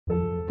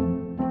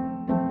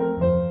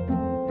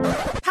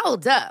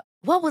Hold up.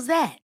 What was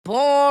that?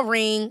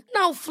 Boring.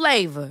 No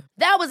flavor.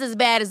 That was as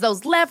bad as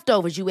those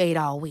leftovers you ate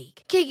all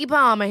week. Keke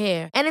Palmer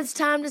here, and it's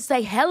time to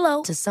say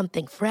hello to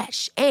something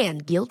fresh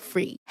and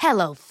guilt-free.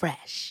 Hello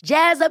Fresh.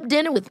 Jazz up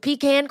dinner with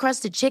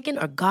pecan-crusted chicken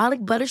or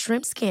garlic butter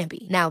shrimp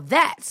scampi. Now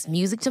that's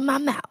music to my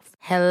mouth.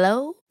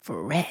 Hello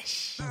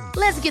Fresh.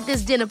 Let's get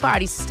this dinner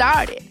party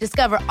started.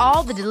 Discover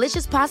all the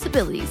delicious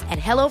possibilities at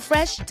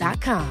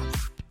hellofresh.com.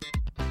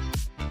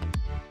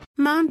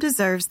 Mom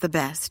deserves the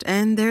best,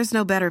 and there's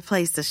no better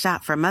place to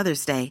shop for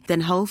Mother's Day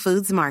than Whole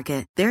Foods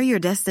Market. They're your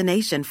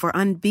destination for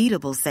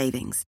unbeatable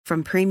savings,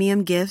 from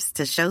premium gifts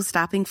to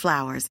show-stopping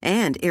flowers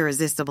and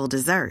irresistible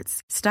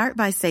desserts. Start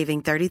by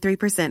saving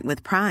 33%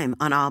 with Prime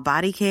on all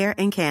body care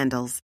and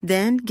candles.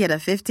 Then get a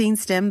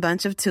 15-stem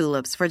bunch of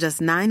tulips for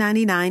just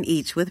 $9.99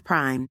 each with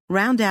Prime.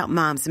 Round out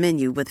Mom's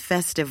menu with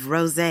festive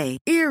rosé,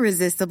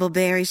 irresistible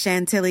berry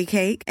chantilly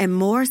cake, and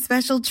more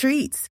special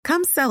treats.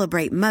 Come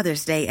celebrate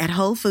Mother's Day at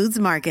Whole Foods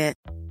Market.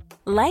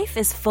 Life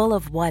is full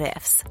of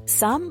what-ifs.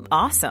 Some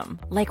awesome,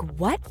 like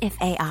what if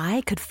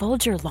AI could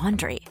fold your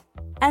laundry?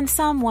 And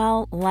some,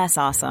 well, less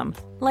awesome,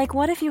 like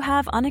what if you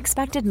have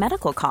unexpected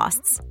medical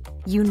costs?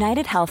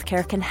 United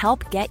Healthcare can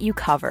help get you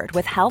covered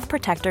with Health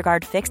Protector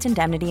Guard fixed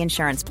indemnity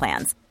insurance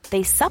plans.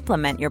 They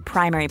supplement your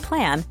primary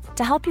plan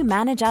to help you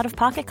manage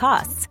out-of-pocket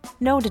costs.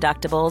 No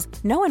deductibles,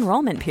 no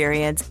enrollment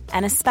periods,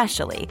 and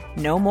especially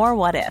no more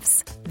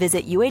what-ifs.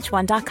 Visit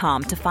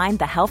uh1.com to find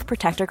the Health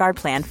Protector Guard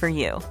plan for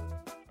you.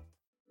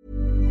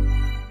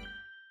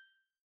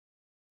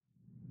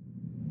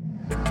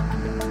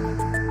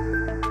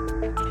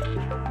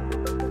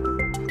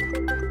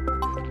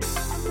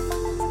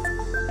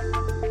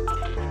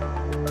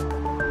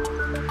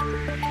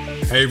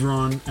 Hey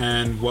everyone,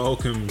 and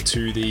welcome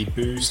to the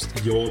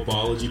Boost Your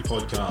Biology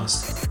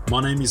podcast.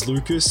 My name is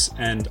Lucas,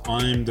 and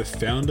I'm the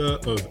founder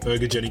of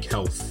Ergogenic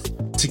Health.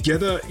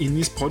 Together in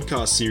this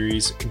podcast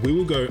series, we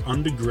will go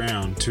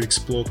underground to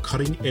explore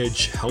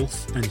cutting-edge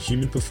health and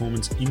human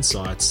performance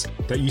insights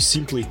that you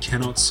simply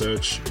cannot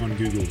search on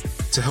Google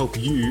to help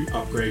you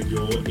upgrade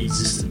your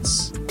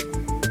existence.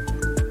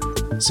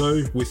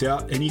 So,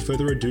 without any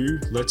further ado,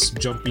 let's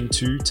jump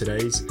into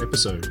today's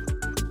episode.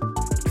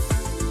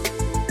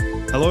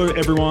 Hello,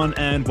 everyone,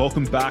 and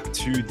welcome back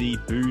to the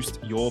Boost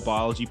Your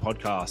Biology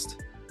podcast.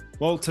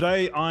 Well,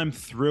 today I'm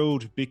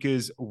thrilled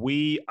because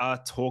we are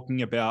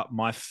talking about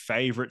my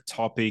favorite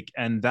topic,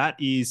 and that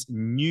is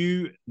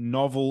new,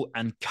 novel,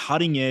 and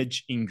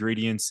cutting-edge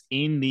ingredients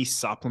in the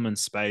supplement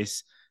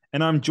space.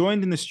 And I'm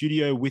joined in the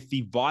studio with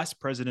the Vice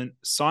President,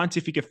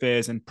 Scientific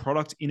Affairs and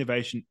Product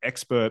Innovation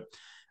Expert,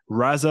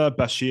 Raza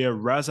Bashir.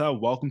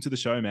 Raza, welcome to the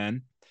show,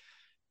 man.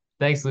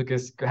 Thanks,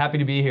 Lucas. Happy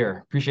to be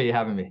here. Appreciate you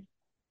having me.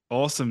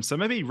 Awesome. So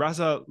maybe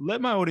Raza,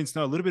 let my audience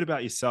know a little bit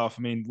about yourself.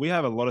 I mean, we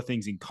have a lot of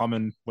things in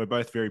common. We're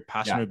both very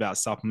passionate about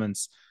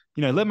supplements.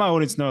 Let my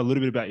audience know a little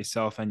bit about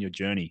yourself and your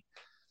journey.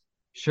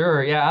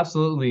 Sure. Yeah,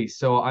 absolutely.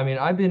 So, I mean,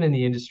 I've been in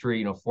the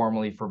industry,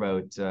 formally for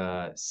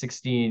about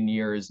 16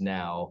 years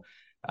now.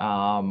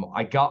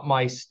 I got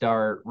my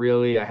start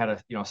really, I had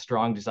a,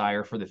 strong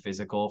desire for the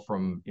physical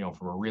from a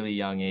really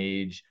young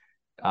age.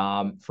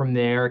 From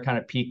there, kind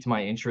of piqued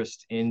my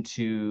interest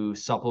into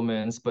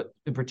supplements, but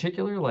in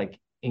particular, like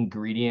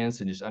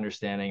ingredients and just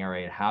understanding, all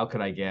right, how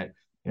could I get,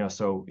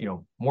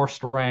 more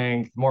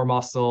strength, more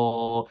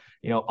muscle,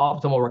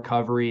 optimal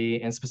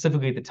recovery. And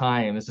specifically at the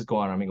time, this is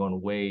going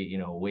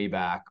way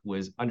back,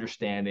 was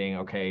understanding,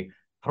 okay,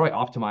 how do I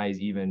optimize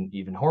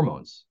even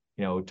hormones,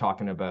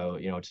 talking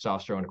about,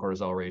 testosterone to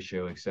cortisol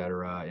ratio, et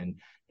cetera, and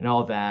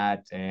all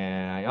that.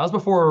 And that was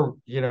before,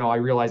 I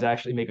realized I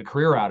actually make a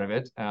career out of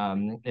it.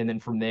 And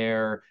then from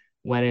there,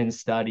 went and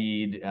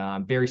studied,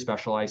 very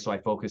specialized. So I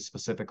focused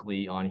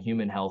specifically on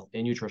human health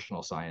and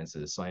nutritional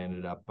sciences. So I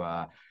ended up,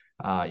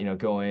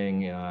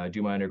 going,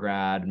 do my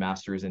undergrad,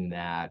 master's in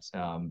that,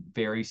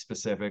 very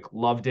specific,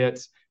 loved it.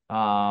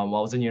 While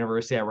I was in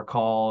university, I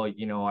recall,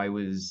 I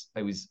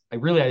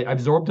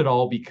absorbed it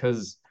all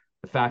because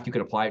the fact you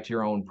could apply it to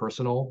your own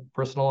personal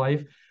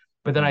life.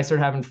 But then I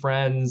started having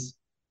friends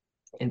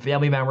and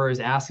family members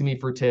asking me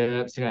for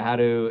tips, how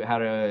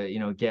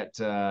to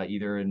get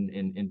either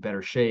in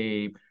better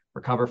shape,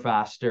 recover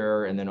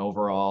faster, and then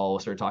overall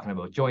started talking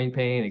about joint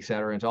pain, et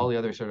cetera, and all the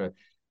other sort of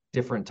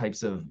different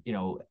types of,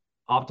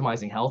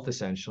 optimizing health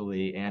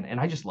essentially. And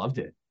I just loved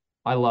it.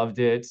 I loved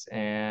it.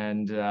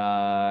 And,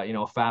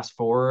 fast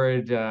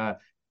forward to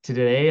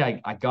today,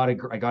 I got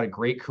a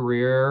great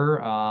career.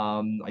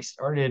 I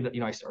started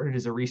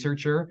as a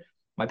researcher.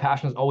 My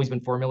passion has always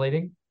been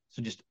formulating.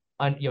 So just,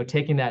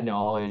 taking that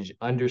knowledge,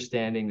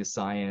 understanding the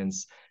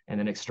science, and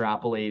then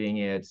extrapolating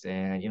it.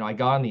 And, I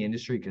got in the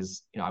industry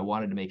because, I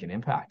wanted to make an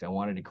impact. I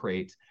wanted to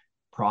create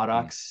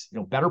products,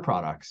 better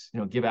products,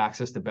 give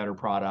access to better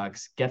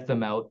products, get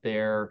them out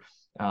there,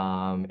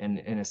 and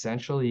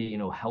essentially,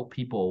 help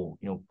people,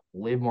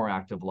 live more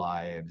active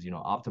lives,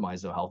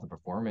 optimize their health and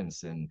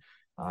performance. And,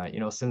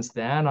 since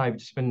then I've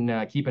just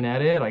been keeping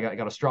at it. I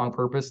got a strong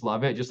purpose,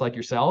 love it, just like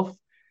yourself.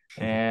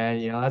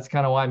 And, that's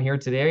kind of why I'm here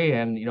today.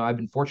 And, I've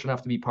been fortunate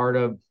enough to be part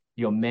of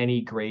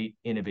many great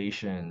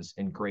innovations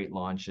and great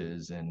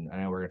launches. And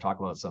I know we're going to talk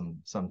about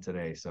some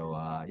today. So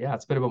yeah,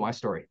 it's a bit about my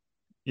story.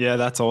 Yeah,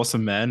 that's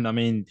awesome, man. I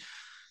mean,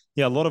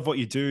 yeah, a lot of what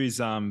you do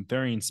is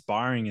very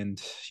inspiring,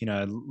 and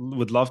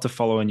would love to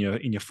follow in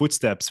your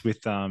footsteps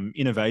with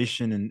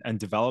innovation and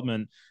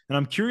development. And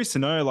I'm curious to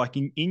know, like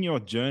in your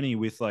journey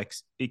with like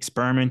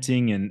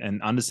experimenting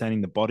and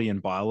understanding the body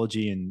and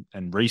biology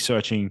and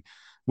researching,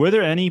 were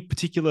there any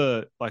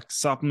particular like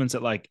supplements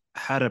that like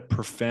had a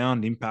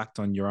profound impact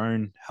on your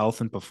own health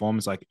and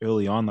performance like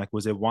early on? Like,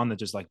 was there one that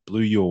just like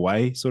blew you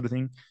away, sort of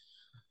thing?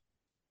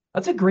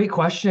 That's a great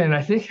question.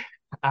 I think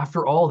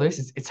after all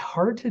this, it's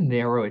hard to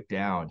narrow it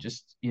down.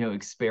 Just,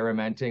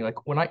 experimenting.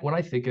 Like when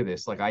I think of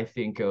this, like I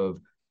think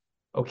of,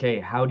 okay,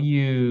 how do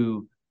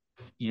you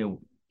know,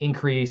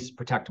 increase,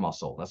 protect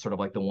muscle? That's sort of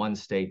like the one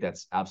state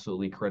that's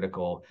absolutely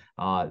critical.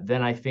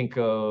 Then I think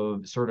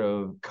of sort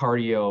of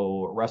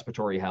cardio,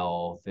 respiratory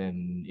health,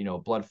 and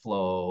blood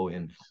flow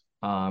and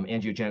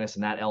angiogenesis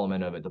and that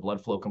element of it, the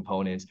blood flow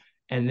components.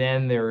 And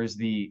then there's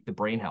the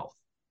brain health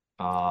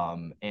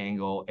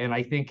angle. And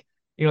I think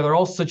they're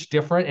all such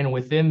different. And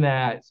within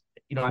that,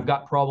 I've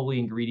got probably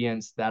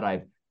ingredients that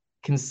I've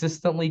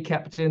consistently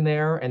kept in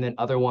there, and then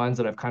other ones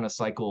that I've kind of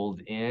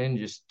cycled in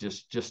just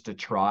to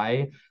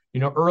try.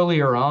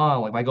 Earlier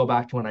on, like if I go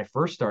back to when I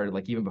first started,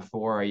 like even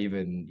before I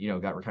even,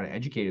 got kind of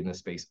educated in this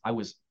space, I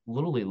was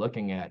literally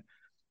looking at,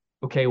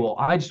 okay, well,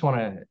 I just want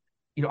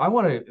to, I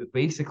want to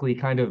basically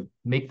kind of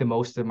make the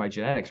most of my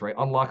genetics, right?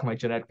 Unlock my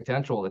genetic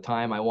potential at the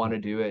time. I want to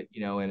do it,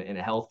 in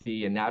a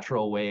healthy and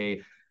natural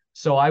way.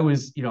 So I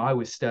was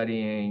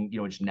studying,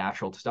 just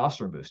natural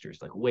testosterone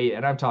boosters, like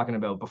and I'm talking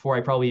about before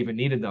I probably even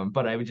needed them,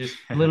 but I was just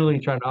literally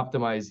trying to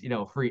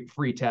optimize,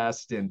 free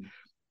test. And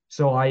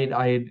so I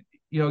had,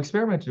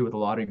 experimented with a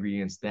lot of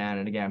ingredients then.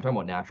 And again, I'm talking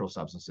about natural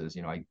substances.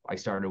 I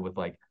started with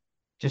like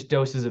just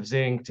doses of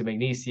zinc to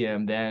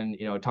magnesium, then,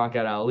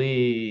 tonkat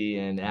ali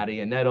and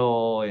adding a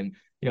nettle and,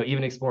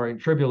 even exploring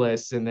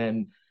tribulus, and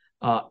then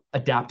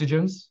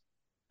adaptogens.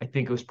 I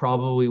think it was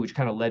probably which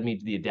kind of led me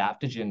to the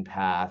adaptogen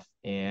path.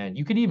 And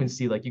you could even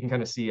see, like, you can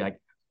kind of see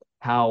like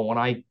how when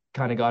I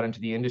kind of got into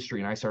the industry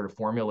and I started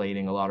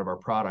formulating a lot of our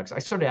products, I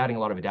started adding a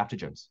lot of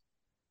adaptogens.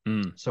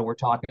 Mm. So we're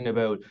talking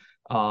about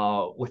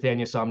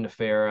Withania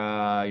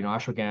somnifera,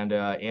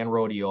 ashwagandha and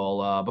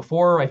rhodiola.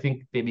 Before I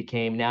think they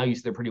became, now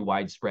they're pretty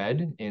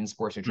widespread in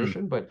sports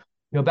nutrition, but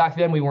back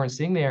then we weren't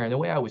seeing there. And the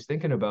way I was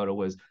thinking about it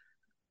was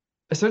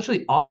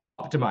essentially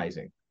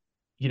optimizing,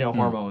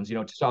 hormones,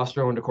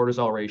 testosterone to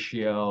cortisol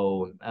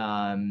ratio,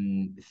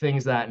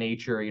 things that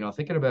nature,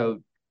 thinking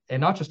about,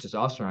 and not just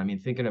testosterone, I mean,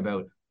 thinking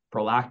about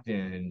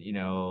prolactin,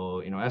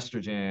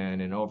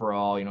 estrogen, and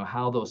overall,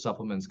 how those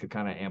supplements could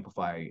kind of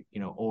amplify,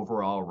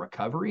 overall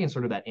recovery and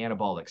sort of that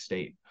anabolic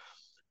state.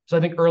 So I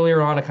think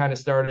earlier on, I kind of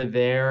started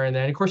there. And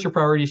then, of course, your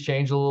priorities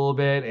changed a little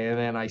bit. And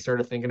then I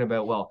started thinking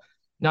about, well,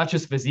 not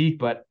just physique,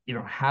 but,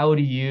 how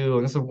do you,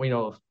 and this is,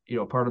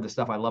 part of the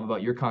stuff I love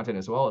about your content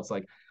as well. It's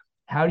like,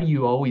 how do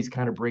you always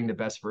kind of bring the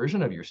best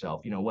version of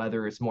yourself,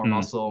 whether it's more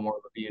muscle, more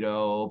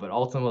libido, but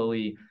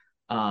ultimately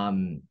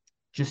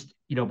just,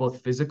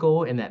 both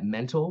physical and that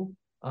mental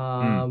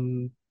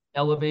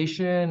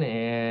elevation.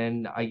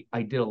 And I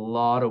did a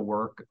lot of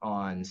work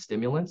on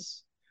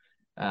stimulants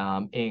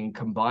and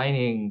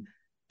combining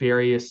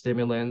various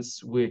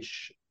stimulants,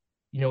 which,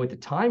 at the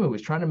time it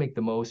was trying to make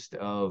the most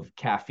of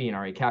caffeine.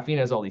 All right, caffeine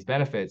has all these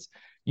benefits.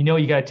 You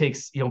got to take,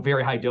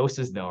 very high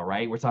doses though,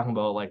 right? We're talking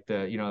about like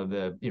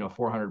the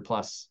 400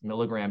 plus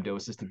milligram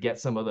doses to get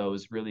some of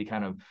those really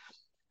kind of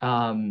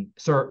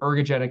sort of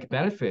ergogenic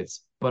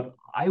benefits. But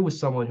I was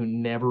someone who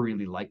never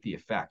really liked the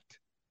effect,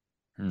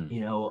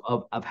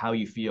 of how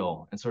you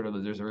feel and sort of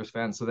the reverse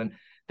fence. So then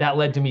that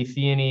led to me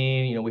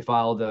theanine. I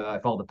filed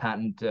a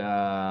patent,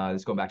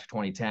 this going back to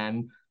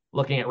 2010,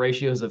 looking at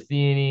ratios of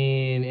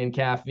theanine and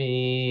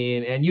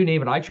caffeine, and you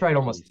name it. I tried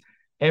almost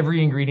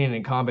every ingredient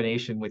in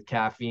combination with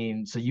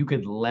caffeine, so you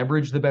could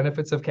leverage the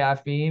benefits of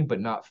caffeine, but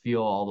not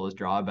feel all those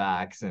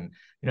drawbacks. And,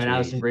 now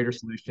there's some greater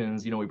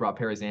solutions. We brought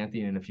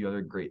paraxanthine and a few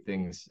other great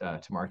things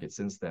to market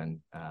since then.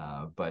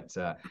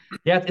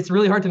 Yeah, it's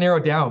really hard to narrow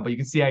it down, but you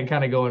can see I can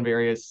kind of go in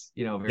various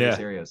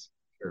areas.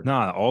 Sure. No,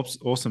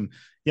 awesome.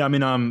 Yeah, I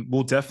mean, I'm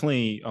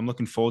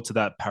looking forward to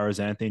that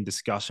paraxanthine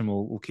discussion.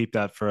 We'll keep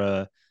that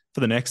for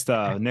the next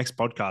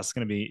podcast. It's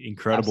going to be an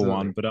incredible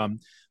one. But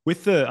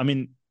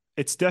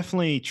it's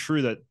definitely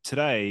true that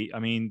today, I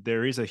mean,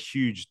 there is a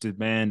huge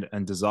demand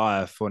and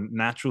desire for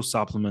natural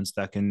supplements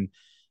that can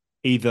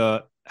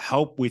either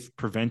help with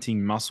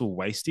preventing muscle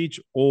wastage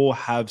or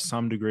have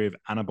some degree of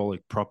anabolic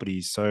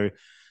properties. So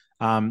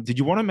did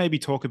you want to maybe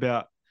talk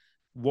about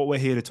what we're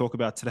here to talk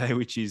about today,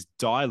 which is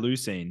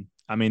dileucine?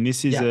 I mean,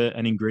 this is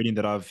an ingredient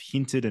that I've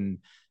hinted and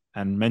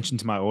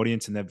mentioned to my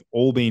audience, and they've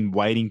all been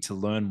waiting to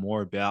learn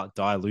more about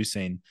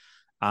dileucine.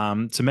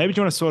 So maybe do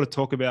you want to sort of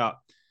talk about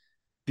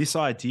this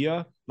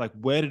idea? Like,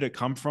 where did it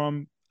come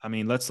from? I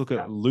mean, let's look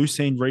at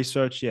leucine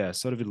research. Yeah,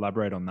 sort of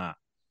elaborate on that.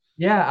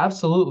 Yeah,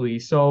 absolutely.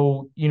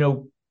 So,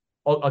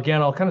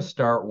 again, I'll kind of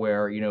start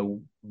where,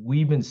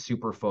 we've been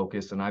super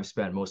focused, and I've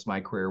spent most of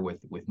my career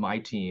with my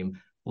team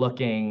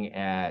looking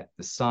at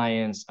the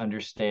science,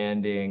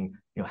 understanding,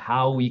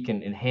 how we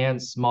can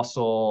enhance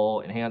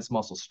muscle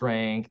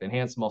strength,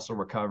 enhance muscle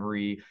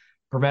recovery,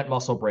 prevent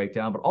muscle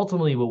breakdown. But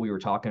ultimately, what we were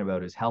talking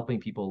about is helping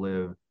people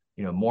live,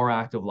 more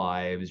active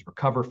lives,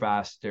 recover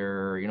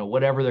faster,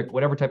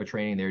 whatever type of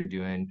training they're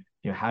doing,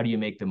 how do you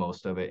make the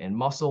most of it? And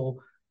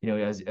muscle,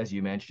 as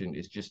you mentioned,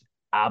 is just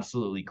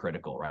absolutely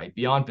critical, right?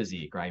 Beyond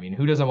physique, right? I mean,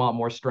 who doesn't want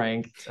more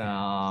strength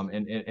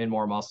and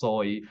more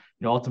muscle?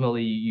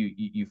 Ultimately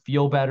you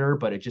feel better,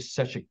 but it's just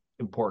such an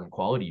important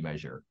quality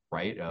measure,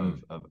 right?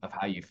 Of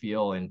how you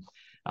feel. And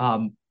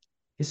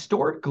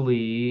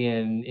historically,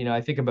 and I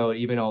think about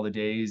even all the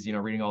days,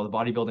 reading all the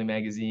bodybuilding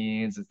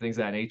magazines and things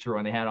of that nature,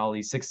 when they had all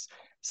these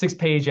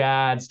six-page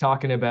ads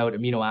talking about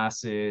amino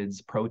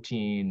acids,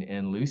 protein,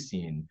 and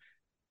leucine.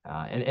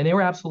 And they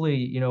were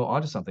absolutely,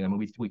 onto something. I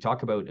mean, we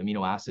talk about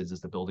amino acids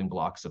as the building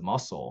blocks of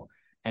muscle.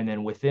 And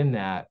then within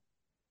that,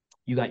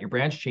 you got your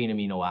branch chain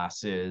amino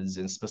acids,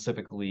 and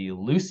specifically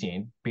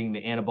leucine being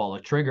the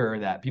anabolic trigger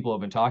that people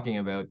have been talking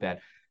about. That,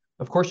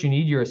 of course, you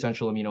need your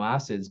essential amino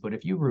acids, but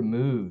if you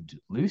removed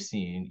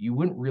leucine, you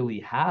wouldn't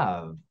really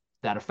have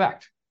that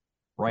effect,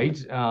 right?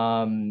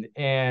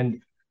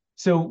 And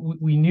so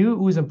we knew it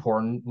was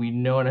important. We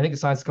know, and I think the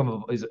science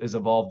has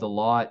evolved a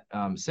lot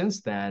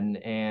since then.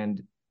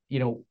 And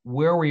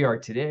where we are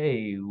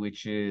today,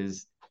 which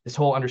is this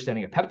whole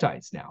understanding of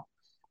peptides now,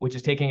 which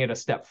is taking it a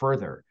step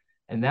further.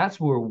 And that's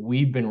where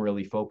we've been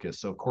really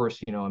focused. So of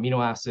course,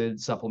 amino acid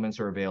supplements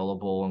are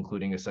available,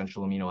 including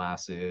essential amino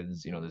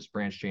acids, there's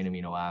branch chain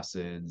amino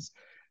acids,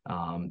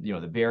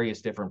 the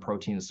various different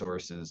protein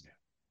sources.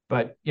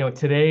 But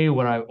today,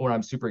 what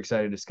I'm super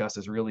excited to discuss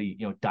is really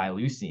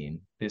dileucine,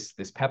 this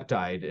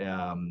peptide,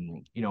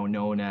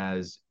 known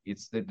as,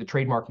 it's the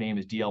trademark name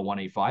is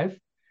DL185.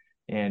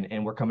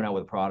 And we're coming out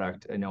with a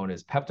product known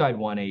as Peptide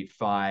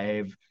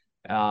 185.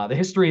 The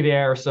history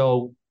there.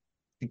 So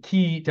the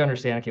key to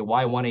understand, okay,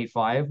 why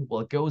 185?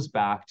 Well, it goes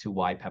back to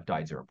why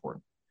peptides are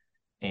important.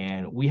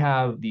 And we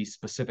have these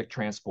specific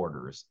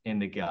transporters in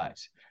the gut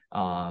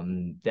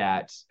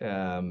that,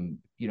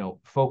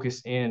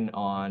 focus in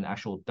on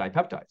actual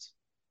dipeptides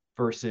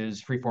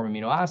versus free-form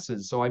amino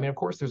acids. So, I mean, of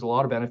course, there's a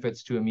lot of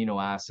benefits to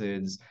amino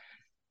acids.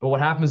 But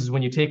what happens is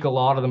when you take a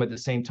lot of them at the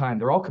same time,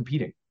 they're all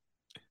competing.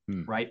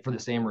 Right, for the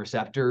same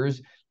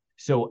receptors.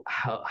 So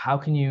how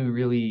can you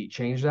really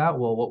change that?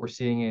 Well, what we're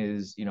seeing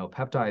is,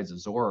 peptides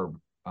absorb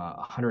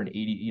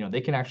 180,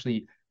 they can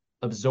actually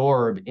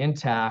absorb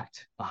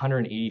intact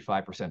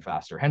 185%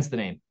 faster, hence the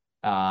name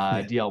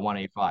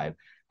DL185,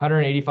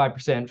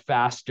 185%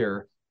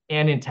 faster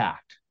and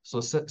intact. So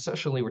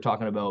essentially we're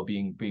talking about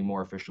being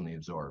more efficiently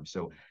absorbed.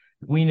 So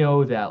we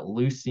know that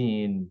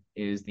leucine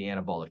is the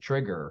anabolic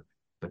trigger,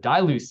 but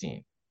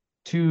dileucine,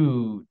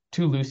 two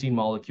leucine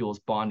molecules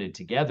bonded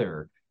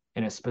together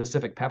in a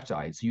specific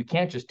peptide. So you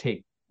can't just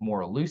take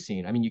more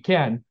leucine. I mean, you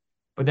can,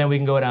 but then we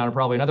can go down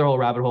probably another whole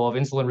rabbit hole of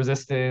insulin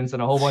resistance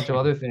and a whole bunch of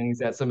other things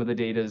that some of the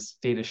data's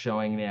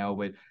showing now.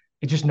 But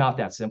it's just not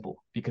that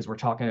simple, because we're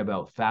talking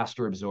about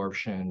faster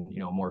absorption,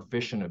 more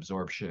efficient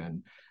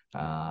absorption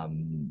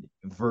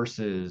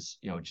versus,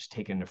 just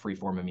taking a free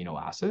form amino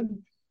acid.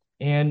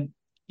 And,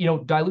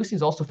 dileucine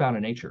is also found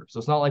in nature. So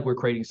it's not like we're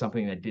creating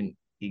something that didn't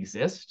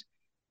exist.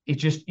 It's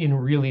just in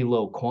really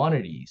low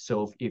quantity.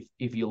 So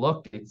if you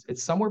look,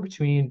 it's somewhere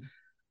between,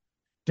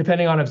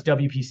 depending on if it's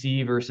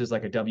WPC versus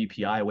like a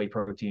WPI, whey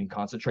protein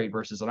concentrate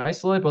versus an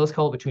isolate, but let's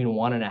call it between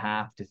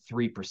 1.5% to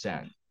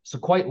 3%. So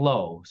quite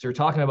low. So you're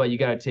talking about, you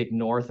got to take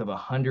north of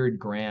 100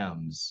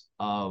 grams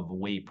of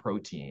whey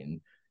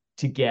protein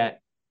to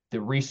get the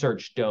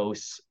research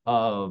dose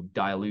of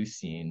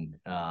dileucine,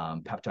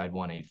 peptide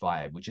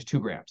 185, which is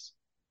 2 grams.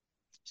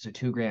 So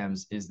 2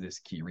 grams is this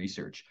key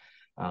research.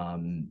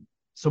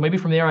 So maybe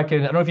from there, I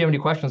don't know if you have any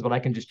questions, but I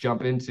can just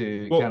jump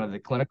into kind of the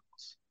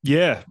clinicals.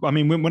 Yeah. I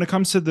mean, when it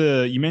comes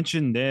to you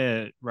mentioned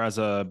there,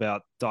 Raza,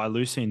 about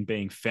dileucine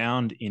being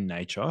found in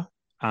nature.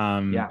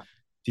 Yeah.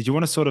 Did you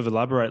want to sort of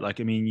elaborate? Like,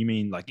 I mean, you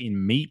mean like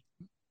in meat,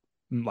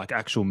 like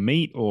actual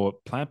meat, or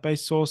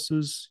plant-based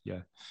sources?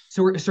 Yeah.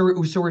 So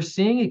we're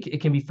seeing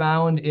it can be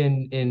found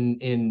it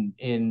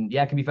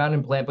can be found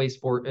in plant-based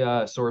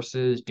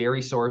sources,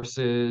 dairy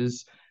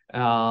sources.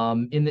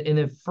 In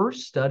the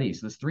first study, so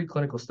there's 3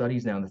 clinical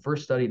studies now. In the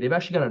first study, they've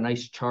actually got a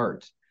nice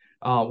chart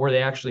where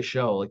they actually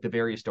show like the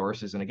various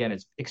sources, and again,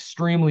 it's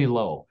extremely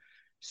low.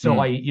 So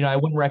I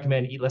wouldn't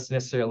recommend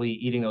necessarily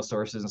eating those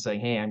sources and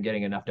saying, hey, I'm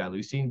getting enough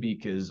dileucine,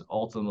 because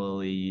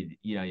ultimately,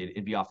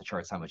 it'd be off the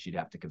charts how much you'd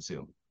have to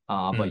consume.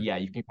 But yeah,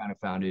 you can kind of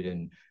found it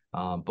in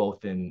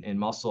both in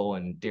muscle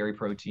and dairy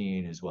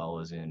protein, as well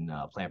as in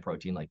plant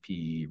protein like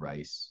pea,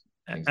 rice.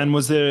 And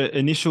was there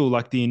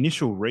the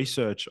initial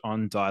research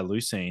on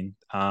dileucine?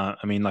 I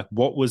mean, like,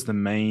 what was the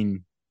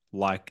main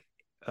I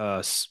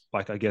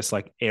guess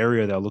like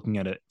area they're looking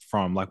at it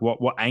from? Like,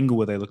 what angle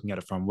were they looking at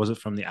it from? Was it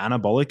from the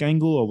anabolic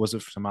angle, or was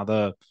it from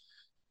other,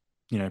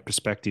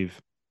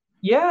 perspective?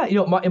 Yeah,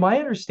 my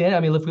understanding, I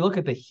mean, if we look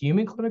at the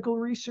human clinical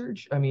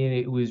research, I mean,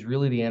 it was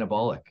really the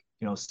anabolic,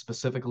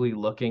 specifically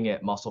looking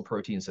at muscle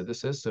protein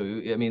synthesis. So,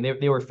 I mean,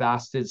 they were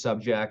fasted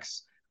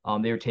subjects.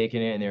 They were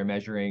taking it and they were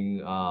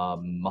measuring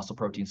muscle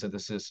protein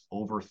synthesis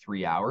over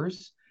 3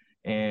 hours.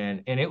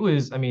 And it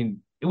was, I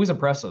mean, it was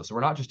impressive. So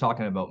we're not just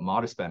talking about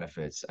modest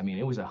benefits. I mean,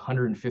 it was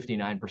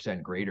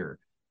 159% greater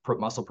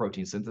muscle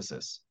protein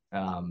synthesis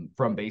from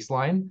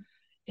baseline.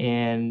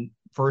 And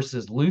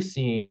versus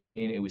leucine,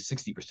 it was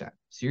 60%.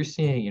 So you're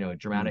seeing, Mm.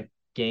 dramatic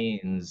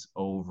gains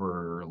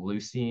over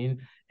leucine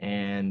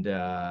and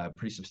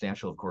pretty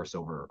substantial, of course,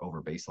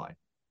 over baseline.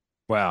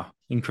 Wow,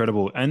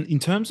 incredible. And in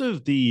terms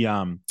of the,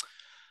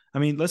 I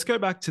mean, let's go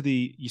back to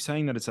you're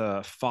saying that it's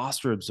a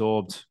faster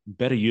absorbed,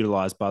 better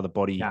utilized by the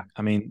body. Yeah.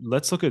 I mean,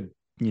 let's look at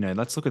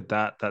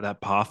that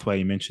pathway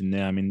you mentioned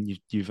there. I mean,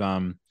 you've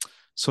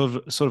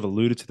sort of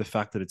alluded to the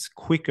fact that it's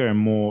quicker and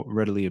more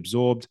readily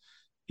absorbed.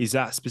 Is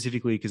that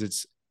specifically because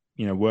it's,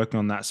 working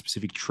on that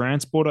specific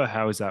transporter?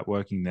 How is that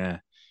working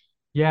there?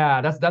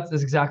 Yeah, that's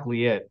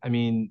exactly it. I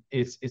mean,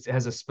 it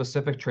has a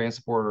specific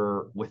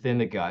transporter within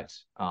the gut.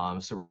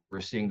 So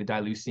we're seeing the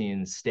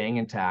dileucine staying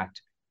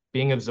intact,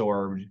 being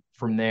absorbed.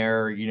 From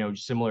there,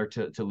 similar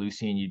to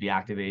leucine, you'd be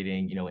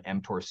activating,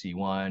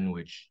 mTORC1,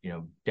 which,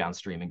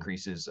 downstream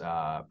increases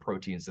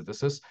protein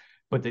synthesis.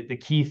 But the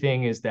key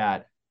thing is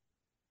that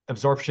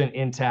absorption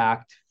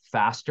intact,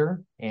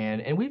 faster,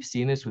 and we've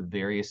seen this with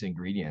various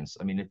ingredients.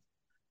 I mean,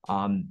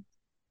 um,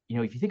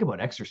 if you think about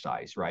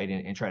exercise, right,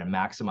 and try to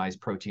maximize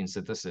protein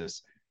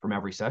synthesis from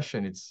every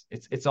session,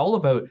 it's all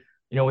about,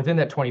 within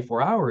that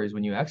 24 hours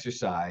when you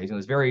exercise, and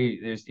there's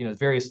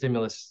various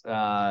stimulus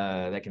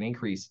that can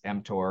increase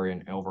mTOR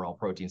and overall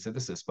protein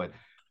synthesis. But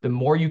the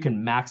more you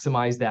can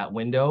maximize that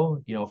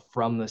window,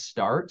 from the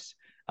start,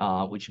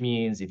 which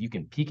means if you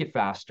can peak it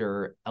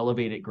faster,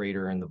 elevate it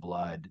greater in the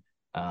blood,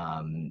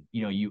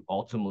 you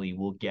ultimately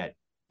will get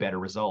better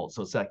results.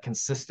 So it's that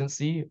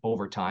consistency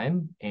over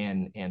time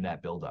and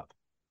that buildup.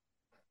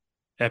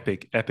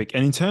 Epic, epic.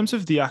 And in terms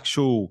of the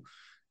actual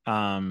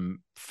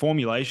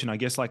formulation, I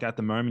guess like at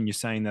the moment you're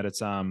saying that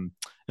it's a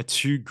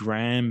 2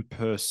 gram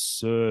per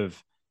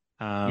serve.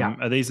 Yeah.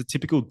 Are these the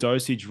typical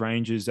dosage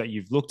ranges that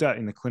you've looked at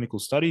in the clinical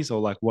studies, or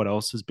like what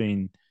else has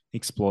been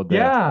explored there?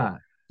 Yeah.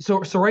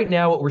 So right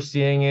now what we're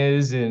seeing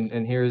is,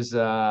 and here's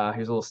a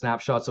little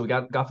snapshot. So we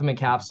got them in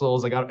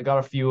capsules. I got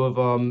a few of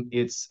them.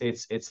 It's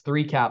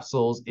 3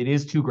 capsules. It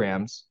is 2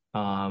 grams.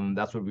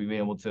 That's what we've been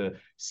able to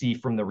see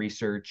from the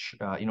research.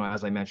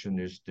 As I mentioned,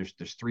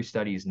 there's 3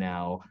 studies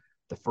now.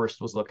 The first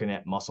was looking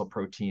at muscle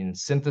protein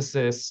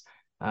synthesis.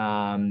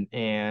 And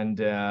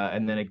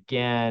then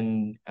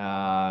again,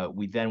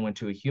 we then went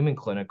to a human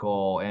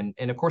clinical, and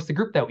of course the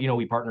group that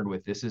we partnered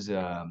with. This is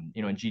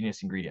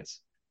Ingenious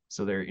Ingredients.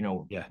 So they're,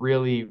 Yeah.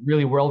 really,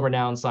 really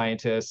world-renowned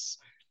scientists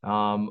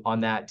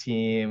on that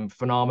team,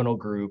 phenomenal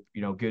group,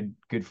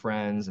 good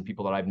friends and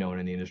people that I've known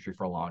in the industry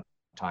for a long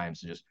time.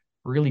 So just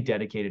really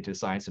dedicated to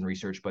science and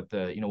research. But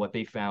what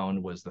they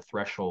found was the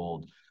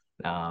threshold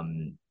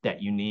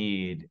that you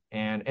need.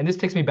 And this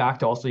takes me back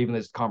to also even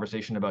this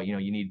conversation about,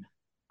 you need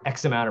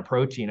X amount of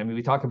protein. I mean,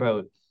 we talk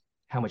about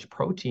how much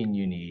protein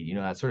you need,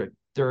 that sort of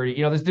 30,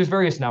 there's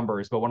various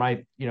numbers, but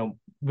when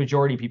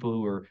majority of people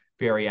who are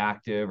very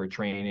active or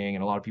training,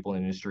 and a lot of people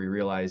in the industry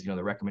realize,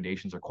 the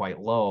recommendations are quite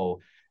low,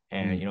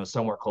 and Mm.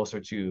 somewhere closer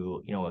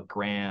to a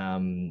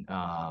gram,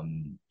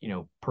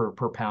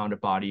 per pound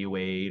of body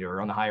weight,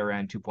 or on the higher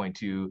end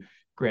 2.2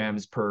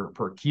 grams per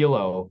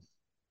kilo.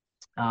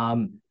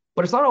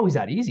 But it's not always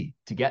that easy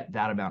to get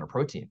that amount of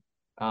protein.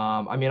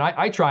 I mean,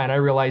 I try, and I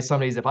realize some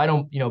days if I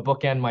don't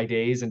bookend my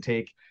days and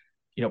take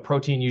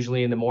protein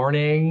usually in the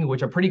morning,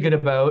 which I'm pretty good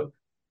about,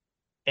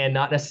 and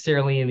not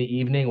necessarily in the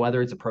evening, whether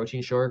it's a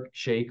protein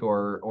shake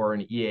or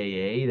an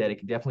EAA, that it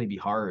can definitely be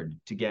hard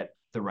to get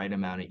the right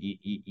amount of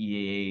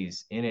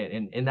EAAs in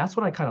it. And that's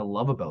what I kind of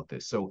love about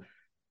this. So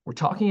we're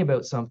talking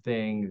about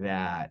something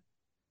that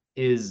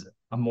is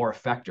a more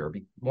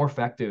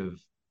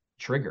effective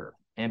trigger.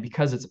 And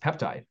because it's a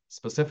peptide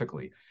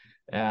specifically,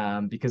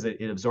 because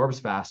it absorbs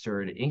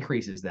faster, it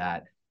increases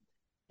that.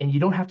 And you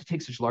don't have to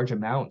take such large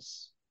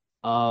amounts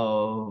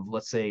of,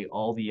 let's say,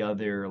 all the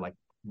other like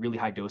really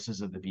high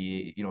doses of the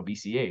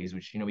BCAs,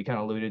 which we kind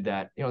of alluded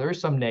that there is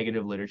some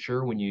negative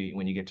literature when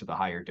you get to the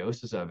higher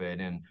doses of it.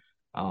 And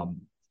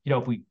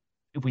if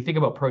we think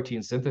about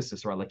protein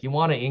synthesis, right, like you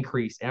want to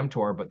increase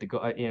mTOR, but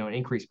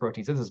increase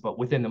protein synthesis, but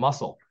within the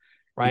muscle,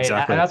 right? And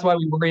Exactly. that's why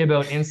we worry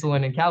about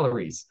insulin and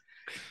calories.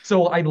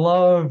 So I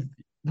love,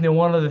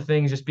 one of the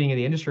things, just being in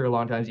the industry a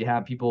long time, is you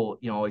have people,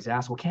 always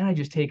ask, well, can I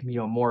just take,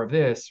 more of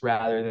this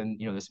rather than,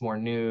 this more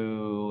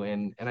new?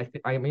 And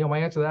my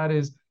answer to that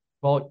is,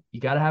 well, you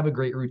got to have a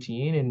great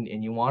routine,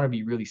 and you want to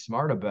be really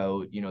smart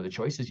about, the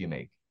choices you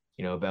make,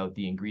 about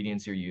the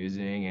ingredients you're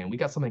using. And we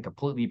got something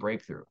completely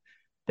breakthrough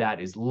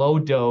that is low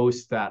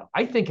dose, that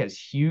I think has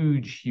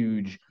huge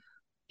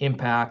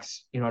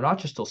impacts, not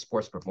just to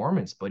sports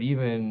performance, but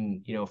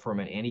even, from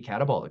an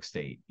anti-catabolic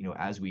state,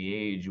 as we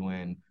age,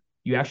 when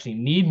you actually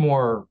need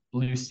more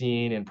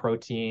leucine and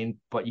protein,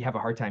 but you have a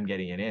hard time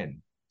getting it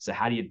in. So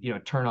how do you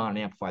turn on and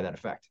amplify that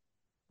effect?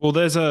 Well,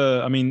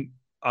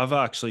 I've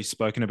actually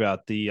spoken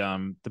about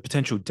the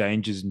potential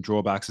dangers and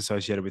drawbacks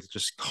associated with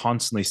just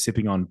constantly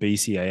sipping on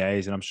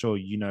BCAAs, and I'm sure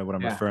you know what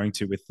I'm Yeah, referring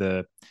to with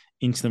the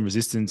insulin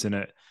resistance and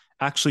it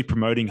actually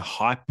promoting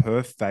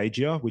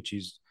hyperphagia, which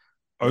is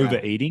yeah,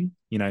 overeating.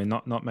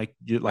 Not make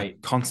you like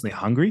right. constantly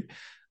hungry.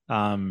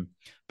 But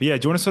yeah,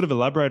 do you want to sort of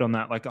elaborate on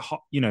that? Like,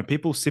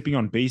 people sipping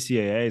on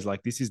BCAAs,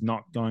 like this is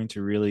not going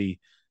to really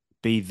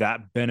be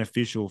that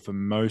beneficial for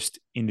most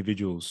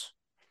individuals.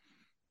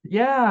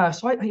 Yeah,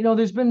 so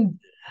there's been,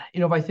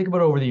 if I think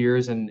about over the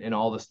years and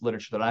all this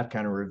literature that I've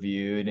kind of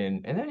reviewed,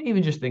 and then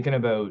even just thinking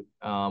about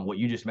what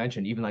you just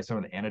mentioned, even like some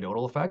of the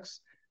anecdotal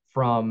effects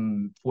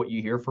from what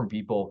you hear from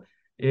people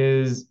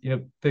is,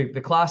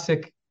 the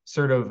classic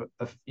sort of,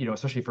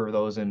 especially for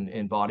those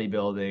in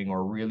bodybuilding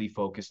or really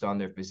focused on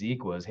their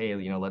physique was, hey,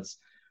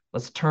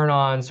 let's turn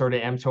on sort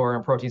of mTOR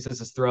and protein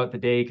synthesis throughout the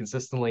day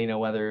consistently,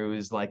 whether it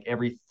was like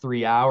every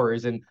 3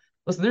 hours. And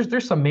listen,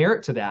 there's some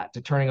merit to that,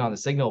 to turning on the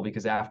signal,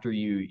 because after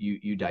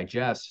you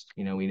digest,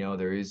 we know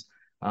there is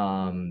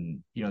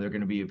there's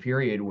going to be a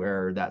period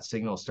where that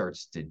signal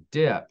starts to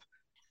dip.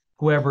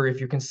 However, if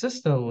you're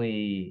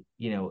consistently,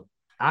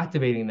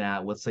 activating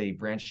that, let's say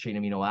branched chain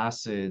amino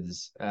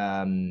acids,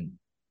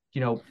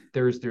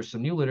 there's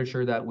some new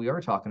literature that we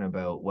are talking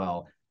about.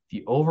 Well, if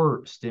you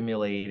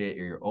overstimulate it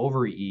or you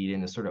overeat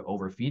in a sort of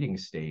overfeeding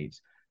state,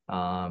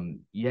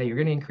 you're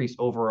going to increase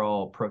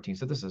overall protein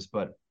synthesis,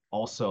 but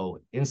also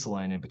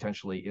insulin and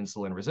potentially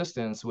insulin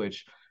resistance,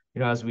 which,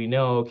 as we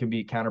know, can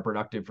be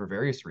counterproductive for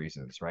various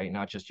reasons, right?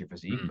 Not just your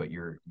physique, Mm. but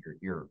your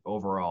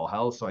overall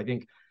health. So I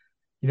think,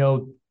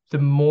 the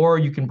more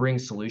you can bring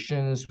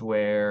solutions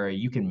where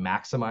you can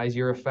maximize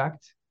your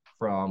effect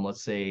from,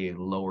 let's say,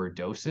 lower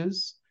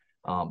doses,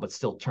 but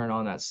still turn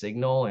on that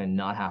signal and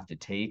not have to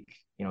take,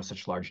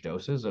 such large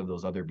doses of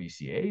those other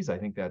BCAs, I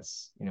think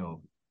that's, a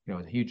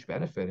huge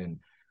benefit. And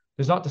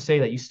there's not to say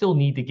that you still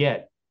need to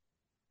get,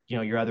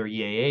 your other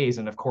EAAs.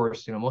 And of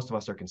course, most of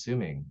us are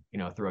consuming,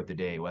 throughout the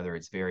day, whether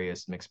it's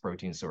various mixed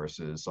protein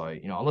sources. So,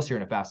 unless you're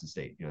in a fasted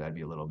state, that'd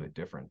be a little bit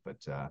different. But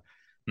yeah,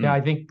 Mm.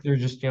 I think there's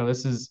just,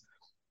 this is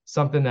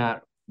something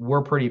that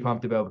we're pretty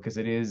pumped about, because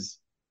it is,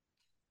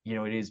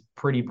 it is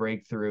pretty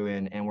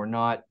breakthrough, and we're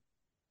not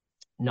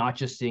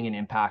just seeing an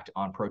impact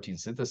on protein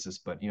synthesis,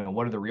 but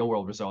what are the real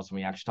world results when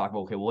we actually talk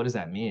about, okay, well, what does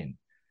that mean?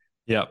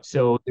 Yeah.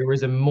 So there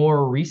was a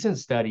more recent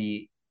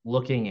study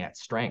looking at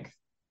strength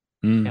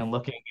Mm. and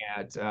looking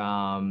at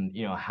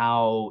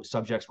how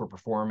subjects were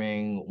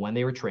performing when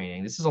they were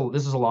training. This is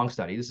a long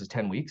study. This is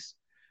 10 weeks.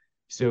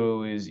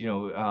 So it was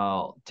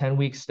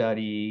 10-week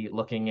study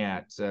looking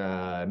at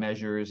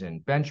measures in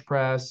bench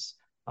press,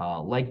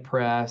 leg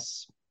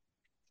press,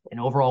 and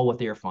overall what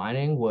they were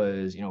finding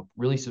was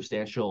really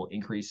substantial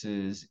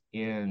increases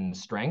in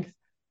strength,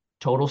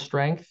 total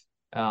strength,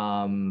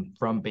 from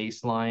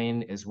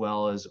baseline, as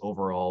well as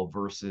overall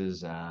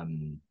versus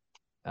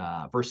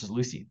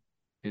leucine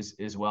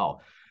as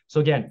well. So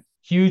again,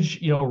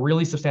 huge,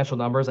 really substantial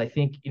numbers. I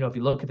think, if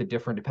you look at the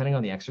different, depending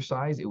on the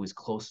exercise, it was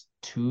close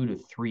 2 to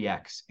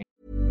 3x.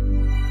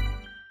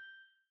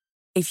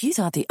 If you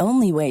thought the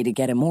only way to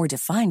get a more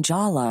defined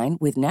jawline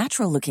with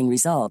natural-looking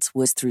results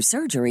was through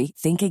surgery,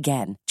 think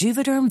again.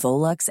 Juvederm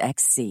Volux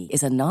XC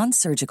is a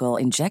non-surgical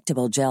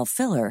injectable gel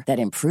filler that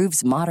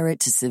improves moderate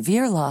to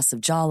severe loss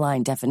of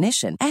jawline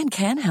definition and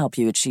can help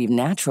you achieve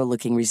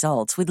natural-looking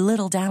results with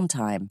little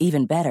downtime.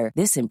 Even better,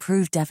 this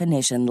improved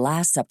definition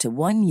lasts up to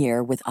 1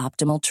 year with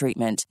optimal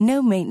treatment.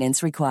 No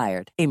maintenance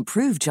required.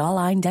 Improve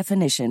jawline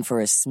definition for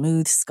a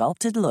smooth,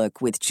 sculpted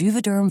look with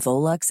Juvederm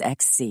Volux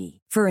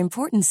XC. For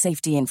important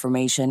safety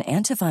information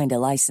and to find a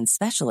licensed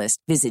specialist,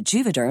 visit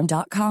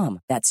Juvederm.com.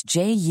 That's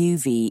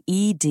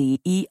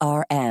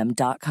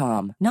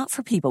JUVEDERM.com. Not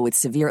for people with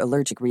severe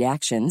allergic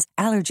reactions,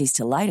 allergies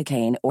to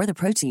lidocaine, or the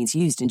proteins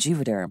used in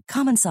Juvederm.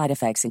 Common side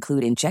effects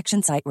include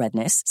injection site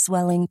redness,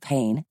 swelling,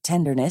 pain,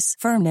 tenderness,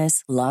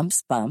 firmness,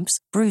 lumps, bumps,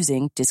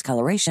 bruising,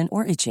 discoloration,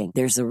 or itching.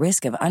 There's a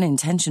risk of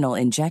unintentional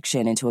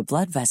injection into a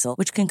blood vessel,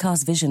 which can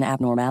cause vision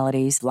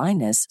abnormalities,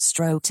 blindness,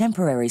 stroke,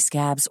 temporary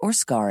scabs, or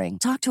scarring.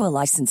 Talk to a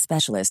licensed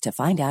specialist to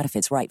find out if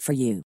it's right for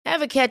you.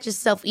 Ever catch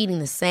yourself eating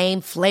the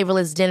same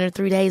flavorless dinner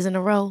 3 days in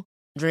a row?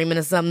 Dreaming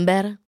of something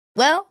better?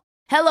 Well,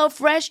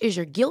 HelloFresh is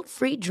your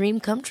guilt-free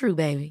dream come true,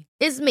 baby.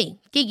 It's me,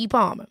 Keke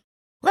Palmer.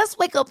 Let's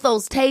wake up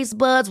those taste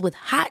buds with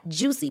hot,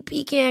 juicy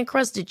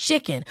pecan-crusted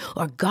chicken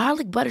or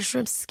garlic butter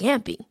shrimp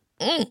scampi.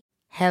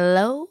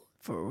 Hello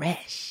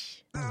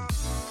Fresh.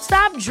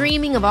 Stop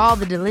dreaming of all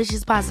the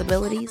delicious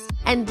possibilities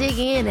and dig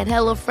in at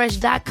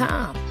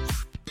HelloFresh.com.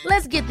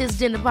 Let's get this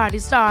dinner party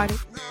started.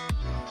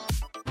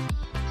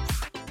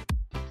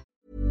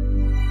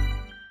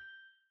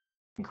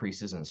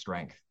 Increases in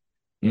strength,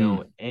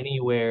 Mm.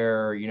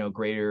 anywhere,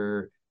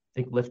 greater, I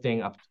think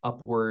lifting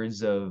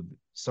upwards of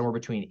somewhere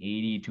between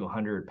 80 to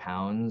 100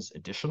 pounds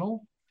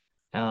additional,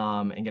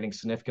 and getting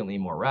significantly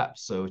more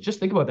reps. So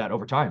just think about that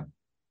over time,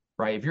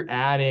 right? If you're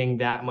adding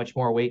that much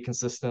more weight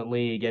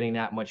consistently, getting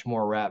that much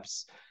more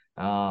reps,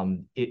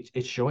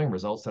 it's showing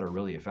results that are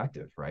really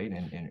effective, right?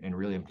 And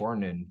really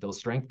important. And those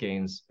strength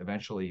gains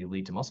eventually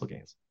lead to muscle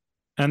gains.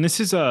 And this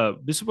is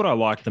what I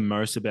like the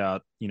most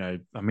about,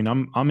 I mean,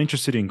 I'm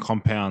interested in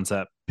compounds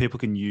that people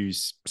can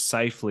use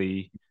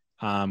safely,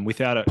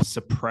 without it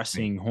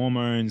suppressing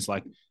hormones.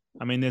 Like,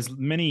 I mean, there's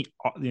many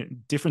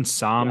different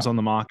SARMs on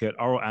the market,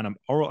 oral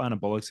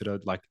anabolics that are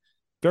like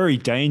very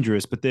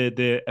dangerous, but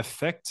their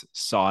effect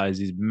size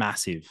is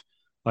massive.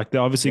 Like,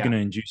 they're obviously going to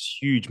induce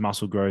huge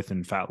muscle growth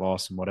and fat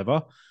loss and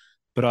whatever.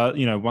 But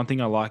one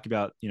thing I like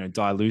about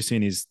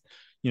Dileucine is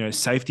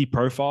safety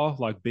profile.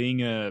 Like,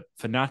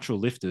 for natural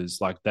lifters,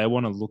 like they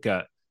want to look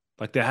at,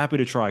 like, they're happy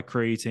to try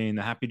creatine,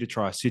 they're happy to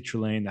try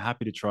citrulline, they're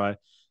happy to try.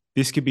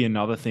 This could be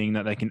another thing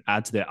that they can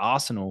add to their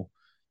arsenal,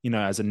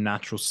 as a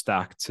natural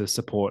stack to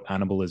support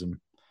anabolism.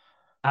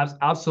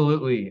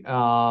 Absolutely.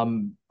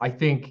 I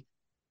think,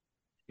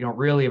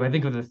 really, if I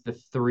think of the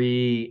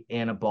three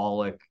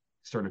anabolic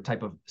sort of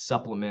type of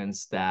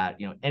supplements that,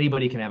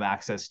 anybody can have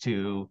access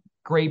to,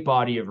 great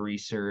body of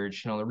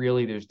research,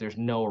 really there's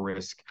no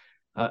risk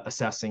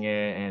assessing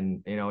it.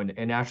 And,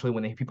 and naturally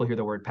when people hear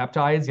the word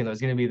peptides, there's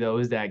going to be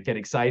those that get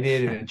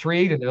excited and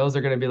intrigued, and those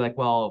are going to be like,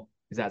 well,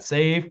 is that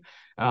safe?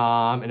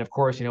 And of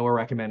course, we're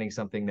recommending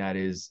something that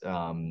is,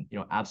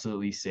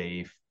 absolutely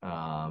safe.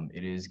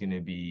 It is going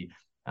to be,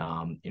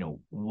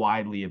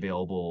 widely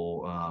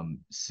available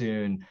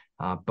soon.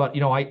 But,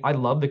 I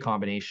love the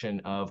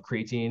combination of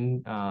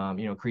creatine,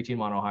 creatine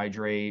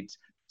monohydrate,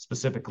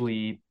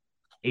 specifically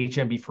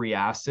HMB-free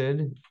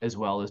acid, as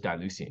well as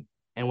Dileucine.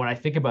 And when I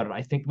think about it,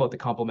 I think about the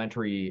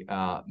complementary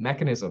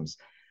mechanisms.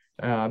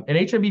 And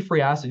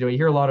HMB-free acid, you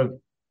hear a lot of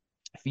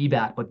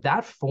feedback, but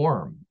that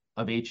form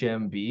of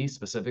HMB,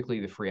 specifically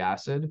the free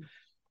acid,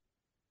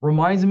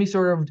 reminds me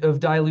sort of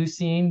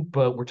Dileucine,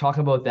 but we're talking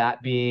about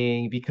that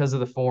being because of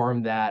the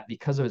form that,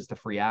 because of it's the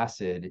free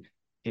acid,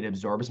 it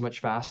absorbs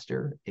much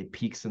faster, it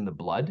peaks in the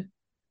blood,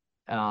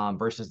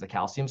 versus the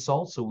calcium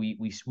salt. So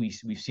we've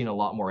seen a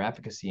lot more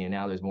efficacy, and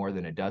now there's more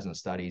than a dozen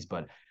studies.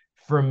 But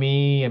for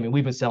me, I mean,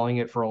 we've been selling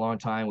it for a long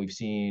time. We've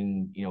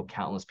seen,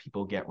 countless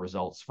people get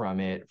results from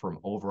it, from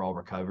overall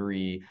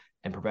recovery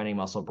and preventing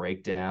muscle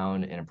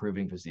breakdown and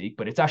improving physique.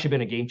 But it's actually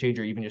been a game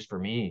changer, even just for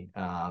me.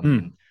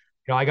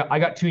 I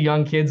got two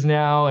young kids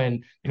now,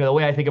 and the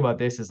way I think about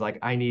this is like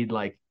I need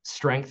like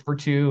strength for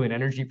two and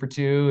energy for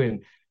two,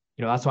 and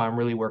that's why I'm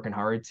really working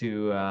hard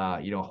to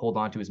hold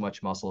on to as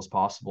much muscle as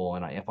possible.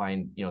 And I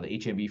find the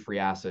HMB free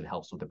acid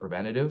helps with the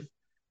preventative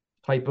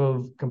type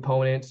of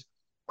component.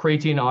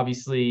 Creatine,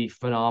 obviously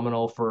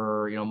phenomenal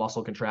for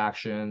muscle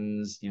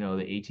contractions, the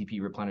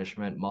ATP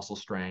replenishment, muscle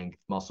strength,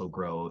 muscle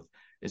growth,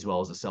 as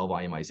well as the cell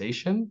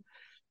volumization.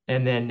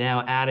 And then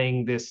now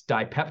adding this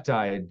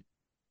dipeptide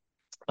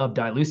of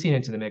Dileucine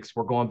into the mix,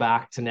 we're going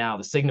back to now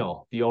the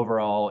signal, the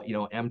overall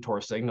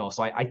mTOR signal.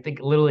 So I think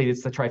literally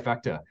it's the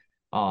trifecta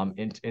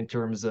in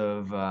terms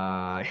of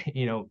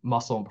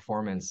muscle and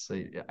performance.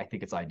 I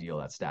think it's ideal,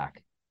 that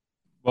stack.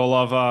 Well,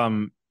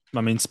 I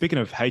mean, speaking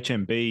of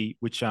HMB,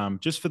 which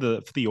just for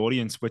the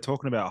audience, we're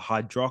talking about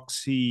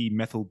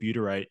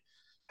hydroxymethylbutyrate,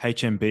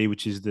 HMB,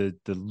 which is the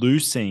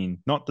leucine,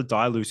 not the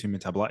dileucine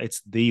metabolite.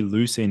 It's the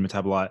leucine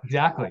metabolite.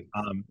 Exactly.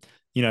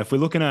 If we're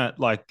looking at,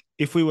 like,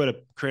 if we were to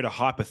create a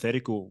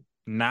hypothetical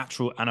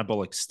natural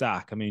anabolic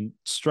stack, I mean,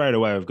 straight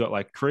away we've got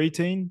like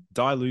creatine,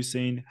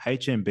 dileucine,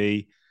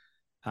 HMB,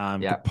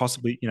 could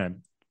possibly,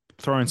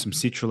 throw in some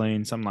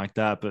citrulline, something like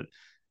that. But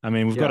I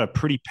mean, we've got a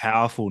pretty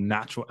powerful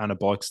natural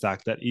anabolic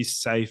stack that is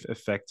safe,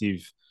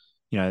 effective,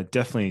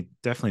 definitely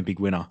a big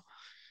winner.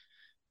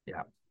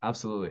 Yeah,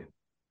 absolutely.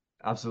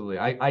 Absolutely.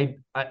 I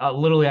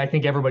literally, I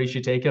think everybody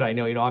should take it. I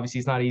know, obviously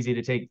it's not easy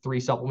to take 3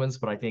 supplements,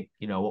 but I think,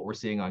 what we're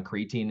seeing on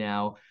creatine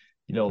now,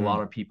 a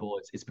lot of people,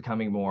 it's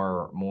becoming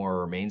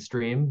more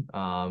mainstream,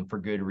 for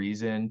good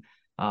reason.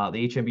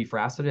 The HMB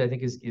free acid, I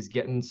think, is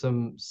getting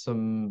some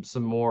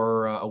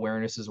more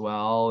awareness as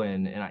well.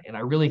 And I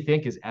really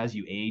think as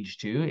you age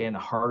too, and the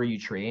harder you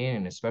train,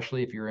 and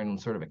especially if you're in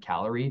sort of a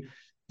calorie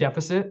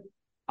deficit,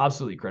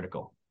 absolutely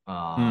critical.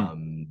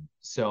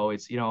 So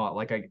it's,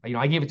 like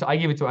I gave it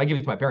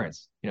to my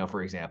parents,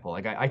 for example.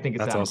 Like I think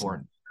it's That's that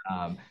awesome.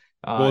 important.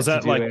 Well, is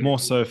that like more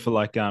so for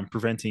like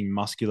preventing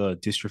muscular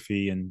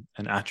dystrophy and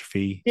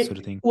atrophy sort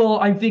of thing?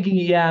 Well, I'm thinking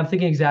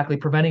exactly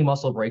preventing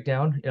muscle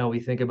breakdown. We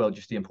think about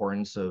just the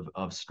importance of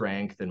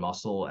strength and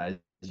muscle as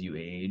you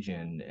age,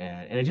 and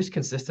it's just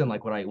consistent.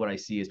 Like what I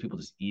see is people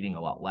just eating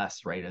a lot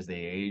less, right, as they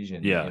age,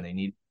 and they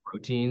need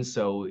protein.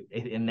 So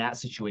in that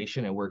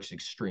situation, it works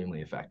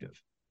extremely effective.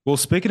 Well,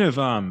 speaking of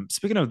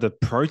the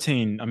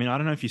protein, I mean, I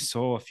don't know if you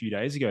saw a few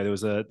days ago,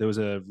 there was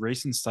a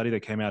recent study that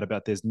came out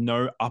about there's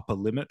no upper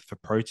limit for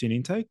protein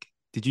intake.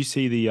 Did you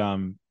see the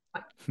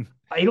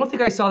I don't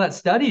think I saw that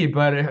study,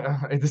 but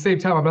at the same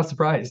time, I'm not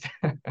surprised.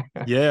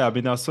 Yeah, I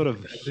mean, I was sort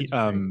of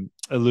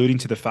alluding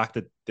to the fact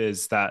that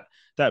there's that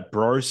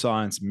bro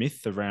science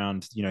myth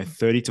around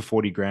 30 to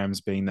 40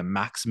 grams being the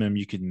maximum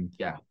you can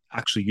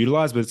actually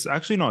utilize, but it's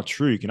actually not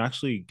true. You can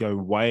actually go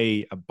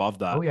way above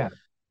that. Oh yeah.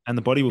 And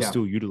the body will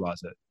still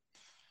utilize it.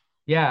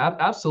 Yeah,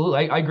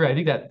 absolutely. I agree. I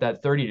think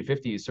that 30 to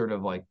 50 is sort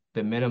of like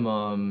the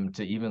minimum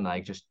to even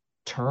like just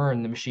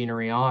turn the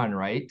machinery on,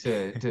 right?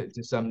 To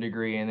some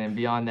degree. And then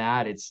beyond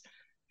that, it's,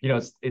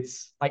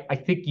 I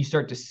think you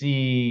start to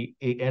see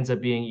it ends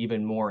up being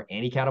even more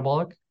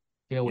anti-catabolic,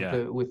 with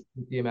Yeah.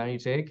 the amount you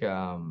take.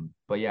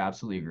 But yeah,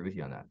 absolutely agree with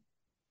you on that.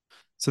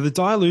 So the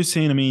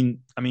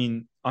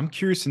Dileucine, I'm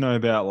curious to know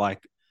about like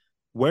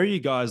where are you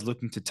guys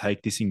looking to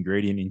take this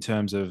ingredient in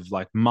terms of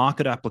like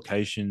market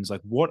applications?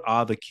 Like what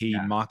are the key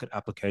Yeah. market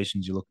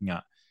applications you're looking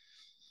at?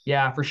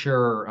 Yeah, for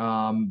sure.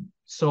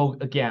 So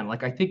again,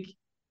 like I think,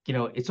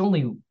 it's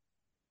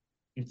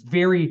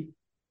very,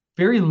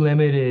 very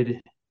limited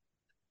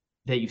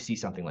that you see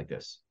something like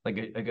this, like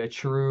a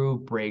true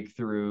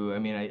breakthrough. I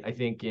mean, I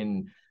think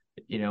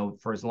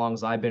for as long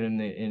as I've been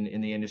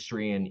in the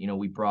industry, and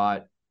we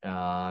brought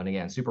and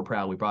again, super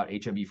proud, we brought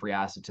HIV-free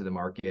acid to the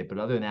market, but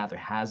other than that, there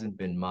hasn't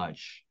been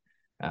much.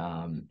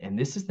 And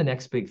this is the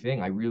next big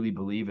thing. I really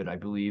believe it. I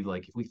believe,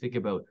 like, if we think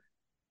about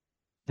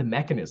the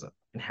mechanism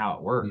and how it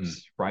Mm.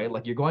 works, right?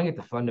 Like, you're going at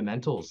the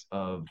fundamentals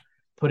of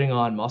putting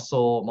on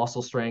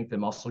muscle strength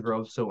and muscle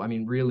growth. So, I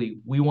mean, really,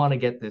 we want to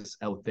get this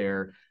out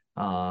there,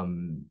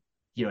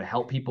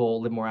 help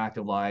people live more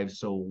active lives.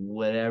 So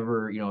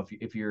whatever,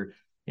 if you're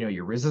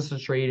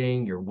resistance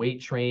training, you're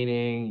weight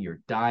training,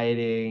 you're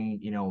dieting,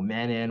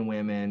 men and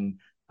women,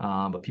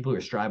 but people who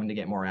are striving to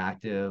get more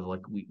active,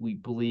 like we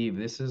believe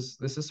this is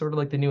sort of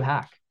like the new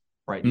hack,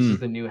 right? This is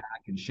Mm. the new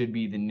hack and should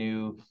be the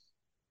new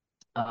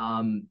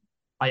um,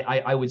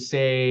 I would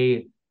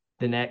say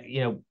the next,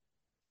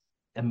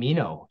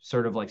 amino,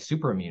 sort of like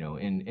super amino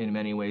in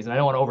many ways. And I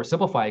don't want to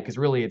oversimplify it because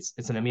really it's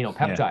an amino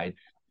Yeah. peptide.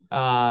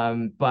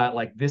 But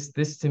like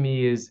this to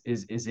me is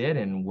it,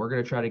 and we're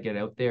gonna try to get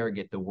out there,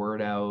 get the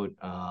word out.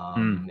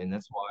 Mm. And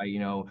that's why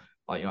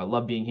I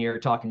love being here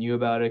talking to you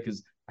about it,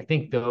 because I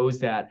think those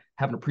that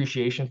have an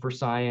appreciation for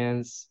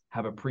science,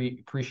 have a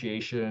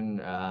appreciation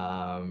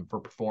for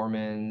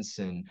performance,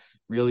 and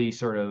really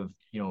sort of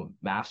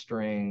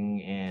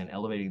mastering and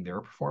elevating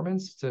their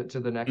performance to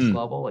the next Mm.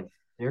 level, like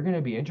they're going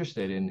to be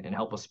interested in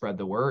help us spread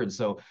the word.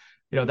 So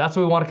that's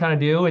what we want to kind of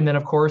do. And then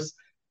of course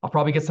I'll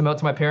probably get some out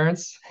to my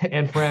parents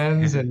and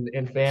friends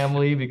and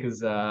family,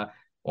 because I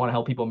want to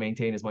help people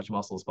maintain as much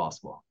muscle as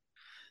possible.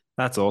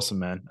 That's awesome,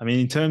 man. I mean,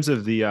 in terms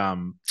of the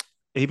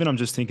even I'm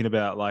just thinking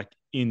about like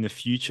in the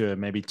future,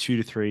 maybe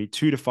 2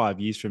 to 5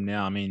 years from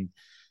now. I mean,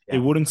 it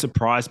Yeah. wouldn't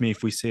surprise me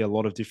if we see a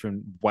lot of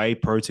different whey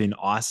protein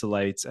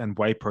isolates and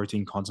whey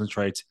protein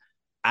concentrates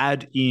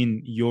add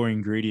in your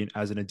ingredient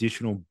as an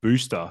additional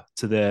booster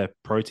to their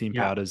protein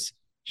Yeah. powders,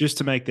 just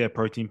to make their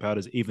protein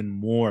powders even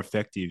more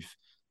effective.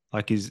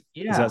 Like, is that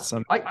Yeah,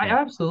 something? I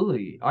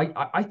absolutely,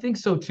 I think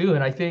so too.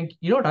 And I think,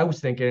 what I was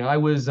thinking, I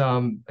was,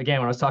 again,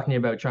 when I was talking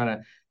about trying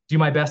to do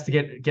my best to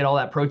get all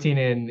that protein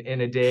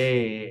in a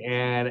day.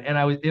 And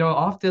I was,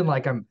 often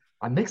like I'm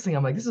mixing,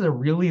 I'm like, this is a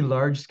really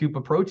large scoop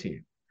of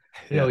protein.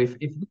 Yeah. If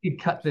we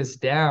could cut this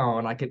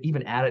down, I could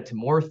even add it to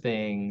more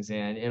things.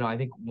 And, I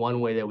think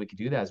one way that we could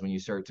do that is when you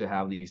start to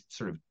have these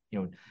sort of,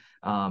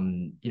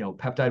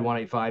 peptide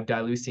 185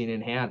 dileucine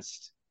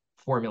enhanced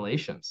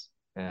formulations.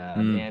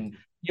 Mm. And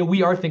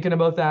we are thinking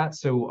about that.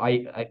 So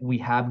we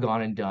have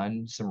gone and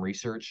done some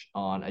research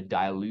on a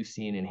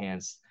dileucine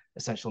enhanced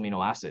essential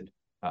amino acid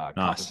Nice.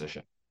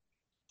 composition.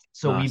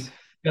 So we've Nice.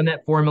 done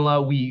that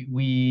formula.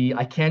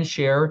 I can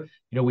share,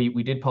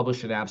 we did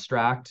publish an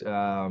abstract.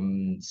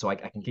 So I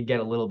can get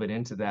a little bit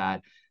into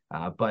that.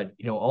 But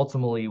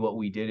ultimately what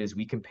we did is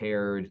we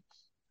compared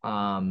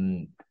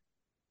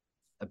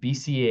a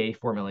BCA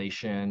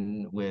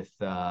formulation with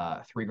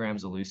 3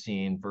 grams of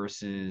leucine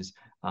versus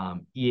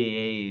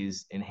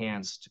EAAs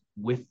enhanced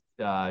with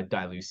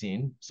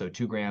dileucine. So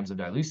 2 grams of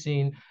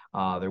dileucine.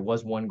 There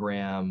was 1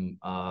 gram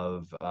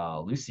of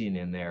leucine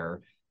in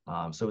there.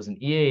 So it was an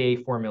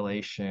EAA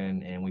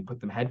formulation, and we put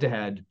them head to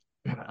head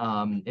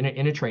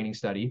in a training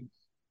study.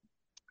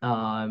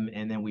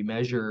 And then we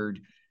measured.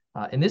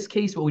 In this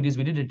case, what we did is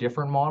we did a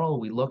different model.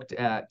 We looked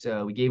at,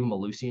 we gave them a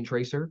leucine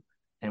tracer,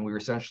 and we were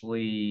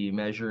essentially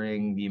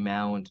measuring the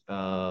amount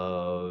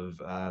of,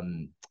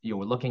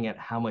 we're looking at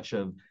how much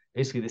of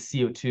basically the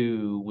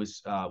CO2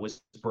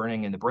 was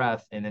burning in the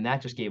breath, and then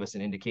that just gave us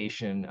an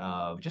indication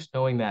of just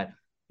knowing that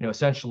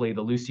essentially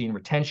the leucine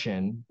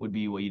retention would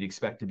be what you'd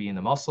expect to be in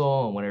the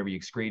muscle, and whatever you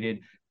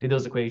excreted. Did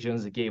those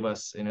equations, it gave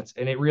us, and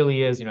it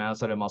really is,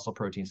 outside of muscle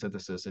protein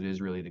synthesis, it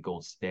is really the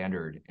gold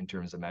standard in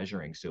terms of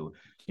measuring. So,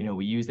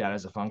 we use that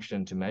as a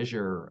function to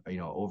measure,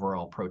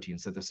 overall protein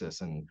synthesis,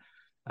 and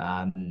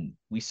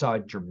we saw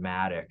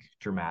dramatic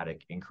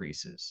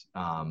increases.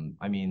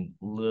 I mean,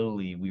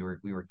 literally, we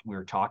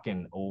were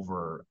talking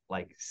over,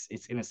 like,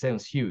 it's in a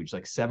sense huge,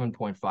 like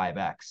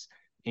 7.5x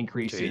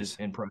increases Jeez.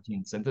 in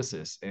protein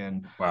synthesis.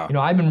 And Wow.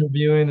 I've been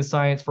reviewing the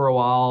science for a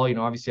while.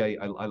 Obviously,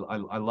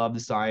 I love the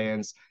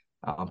science,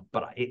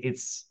 but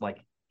it's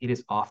like it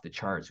is off the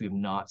charts. We have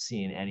not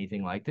seen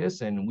anything like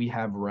this, and we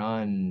have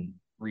run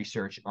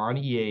research on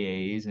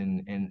EAAs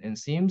and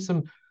seen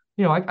some.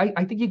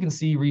 I think you can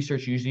see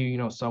research usually,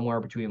 somewhere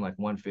between like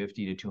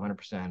 150 to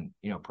 200%,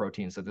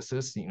 protein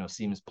synthesis,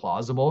 seems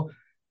plausible.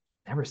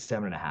 Never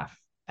 7.5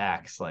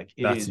 X. Like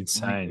it That's is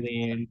insane.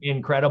 really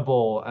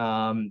incredible.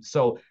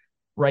 So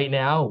right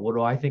now, what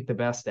do I think the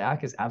best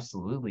stack is?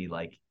 Absolutely.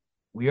 Like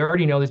we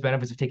already know there's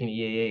benefits of taking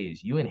EAAs.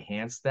 You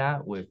enhance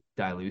that with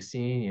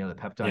Dileucine, the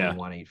peptide Yeah.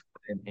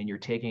 185, and you're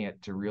taking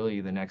it to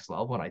really the next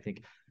level. And I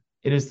think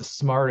it is the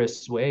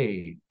smartest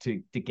way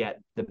to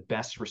get the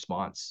best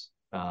response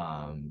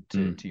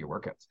to your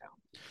workouts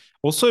now.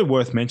 Also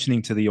worth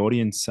mentioning to the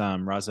audience,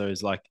 Raza,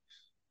 is like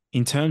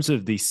in terms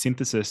of the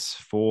synthesis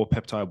for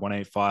peptide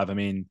 185, I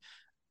mean,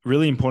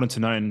 really important to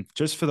know. And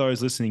just for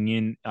those listening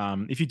in,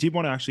 if you did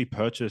want to actually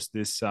purchase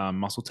this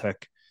Muscle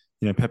Tech,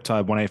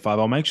 peptide 185,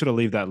 I'll make sure to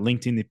leave that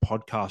linked in the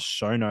podcast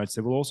show notes.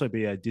 There will also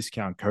be a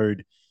discount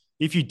code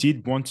if you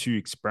did want to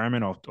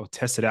experiment or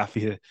test it out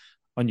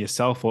on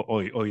yourself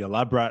or your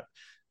lab rat.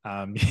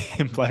 You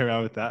can play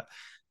around with that.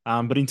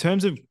 But in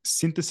terms of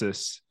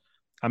synthesis,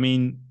 I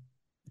mean,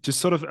 just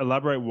sort of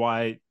elaborate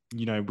why,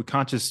 we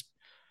can't just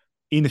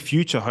in the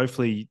future,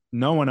 hopefully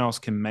no one else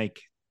can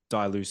make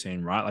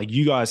Dileucine, right? Like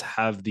you guys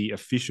have the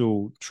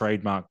official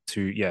trademark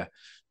to, yeah.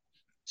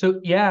 So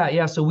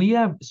yeah. So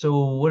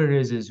what it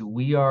is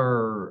we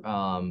are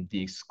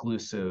the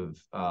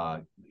exclusive,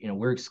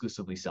 we're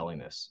exclusively selling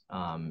this.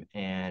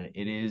 And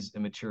it is a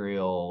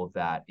material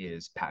that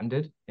is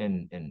patented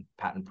and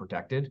patent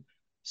protected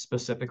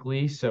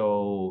specifically.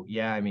 So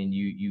yeah, I mean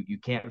you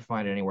can't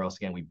find it anywhere else.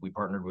 Again, we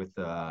partnered with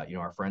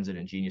our friends at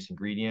Ingenious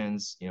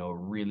Ingredients,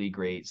 really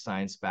great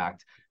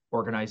science-backed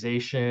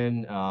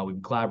organization. We've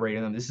been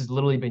collaborating with them. This has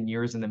literally been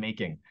years in the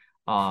making.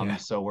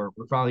 So we're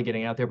finally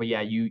getting out there, but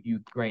yeah, you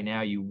right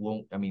now you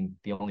won't. I mean,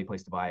 the only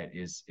place to buy it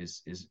is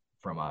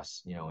from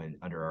us, and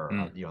under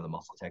our the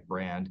Muscle Tech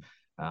brand.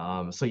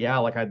 So yeah,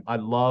 like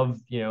I'd love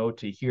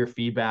to hear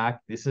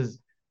feedback. This is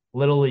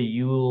literally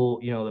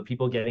the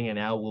people getting it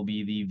now will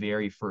be the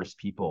very first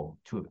people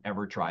to have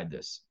ever tried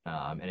this.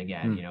 And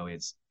again,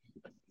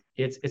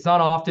 it's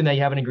not often that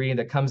you have an ingredient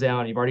that comes out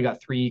and you've already got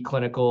 3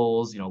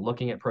 clinicals,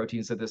 looking at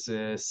protein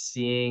synthesis,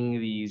 seeing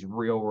these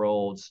real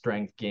world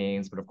strength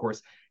gains, but of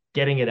course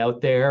getting it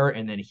out there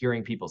and then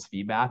hearing people's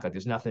feedback, like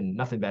there's nothing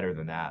better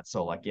than that.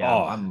 So like, yeah,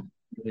 I'm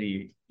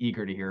really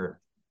eager to hear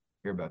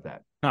about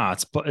that.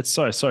 It's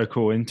so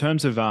cool. In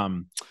terms of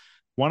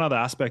one other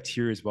aspect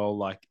here as well,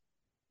 like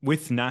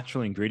with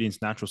natural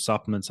ingredients, natural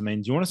supplements, I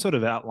mean, do you want to sort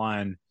of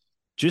outline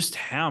just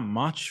how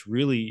much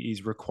really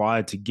is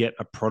required to get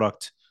a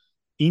product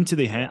into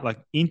the hand, like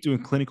into a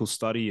clinical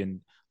study,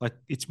 and like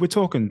we're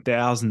talking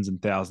thousands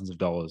and thousands of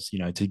dollars,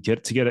 to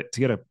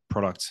get a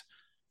product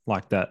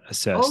like that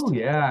assessed. Oh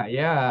yeah,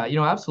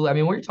 absolutely. I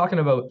mean, we're talking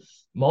about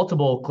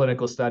multiple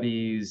clinical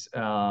studies.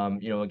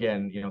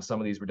 Again,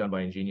 some of these were done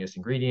by Ingenious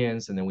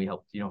Ingredients, and then we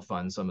helped,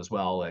 fund some as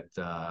well at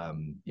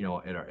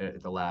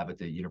at the lab at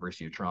the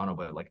University of Toronto.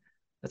 But like,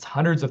 that's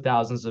hundreds of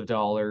thousands of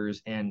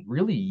dollars and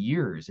really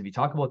years. If you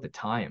talk about the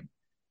time,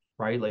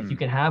 right? Like you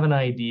can have an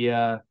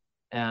idea,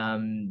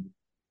 and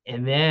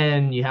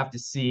then you have to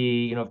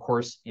see, of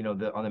course,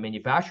 on the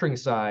manufacturing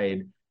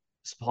side,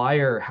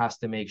 supplier has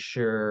to make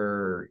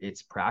sure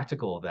it's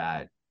practical,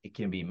 that it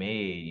can be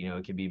made,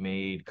 it can be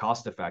made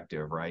cost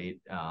effective, right?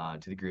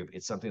 To the group.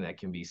 It's something that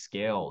can be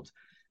scaled.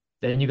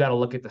 Then you got to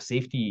look at the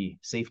safety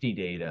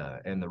data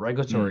and the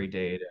regulatory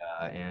data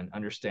and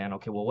understand,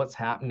 okay, well, what's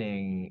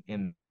happening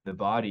in the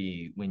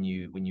body when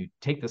you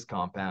take this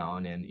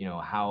compound, and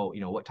how,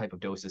 what type of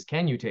doses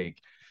can you take?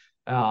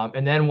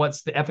 And then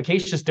what's the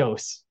efficacious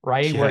dose,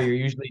 right? Where you're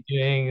usually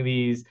doing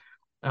these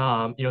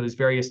there's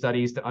various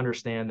studies to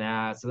understand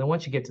that. So then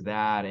once you get to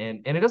that,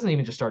 and it doesn't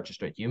even just start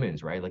just at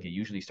humans, right? Like it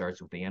usually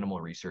starts with the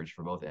animal research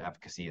for both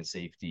efficacy and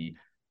safety,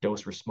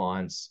 dose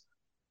response.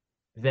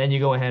 Then you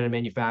go ahead and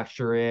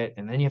manufacture it,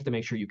 and then you have to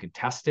make sure you can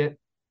test it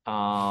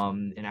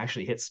and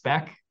actually hit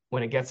spec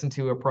when it gets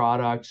into a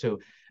product. So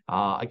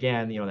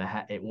again,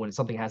 when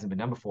something hasn't been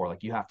done before,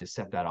 like you have to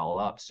set that all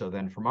up. So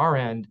then from our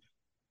end,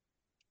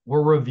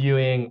 we're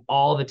reviewing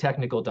all the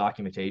technical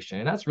documentation,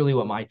 and that's really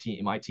what my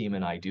team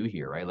and I do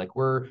here, right? Like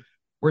we're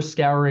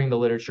scouring the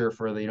literature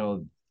for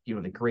the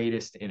the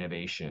greatest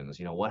innovations.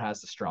 What has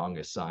the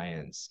strongest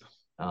science?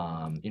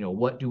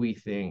 What do we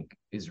think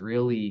is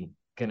really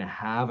going to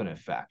have an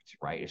effect,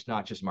 right? It's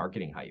not just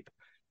marketing hype.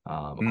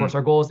 Of course,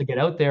 our goal is to get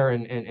out there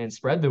and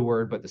spread the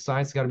word, but the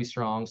science has got to be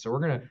strong. So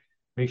we're going to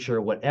make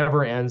sure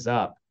whatever ends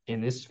up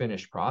in this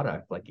finished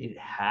product, like it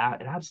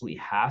absolutely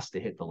has to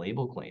hit the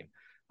label claim.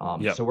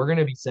 So we're going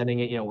to be sending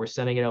it, we're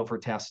sending it out for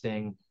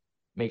testing,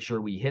 make sure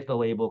we hit the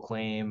label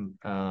claim.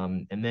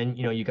 And then,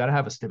 you got to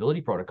have a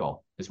stability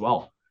protocol as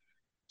well.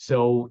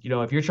 So,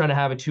 if you're trying to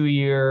have a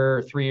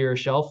 2-year, 3-year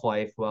shelf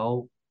life,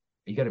 well,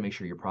 you got to make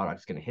sure your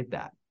product's going to hit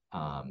that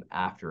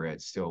after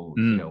it. So,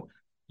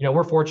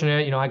 we're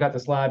fortunate, I got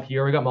this lab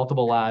here, we got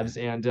multiple labs,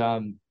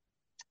 and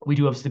we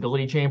do have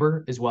stability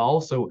chamber as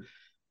well. So,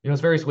 there's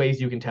various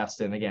ways you can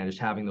test it. And again, just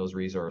having those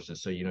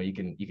resources. So, you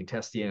can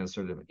test it in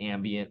sort of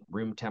ambient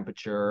room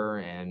temperature,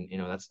 and,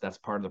 that's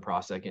part of the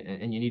process,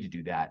 and you need to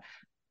do that.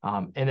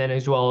 And then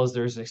as well as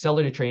there's an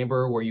accelerated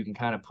chamber where you can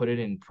kind of put it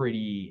in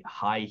pretty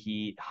high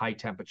heat, high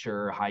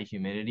temperature, high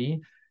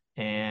humidity.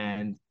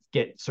 And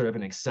get sort of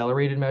an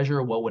accelerated measure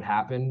of what would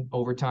happen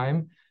over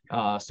time.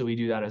 So we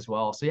do that as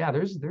well. So yeah,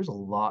 there's a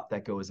lot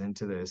that goes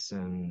into this,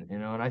 and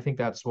and I think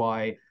that's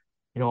why,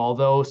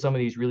 although some of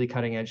these really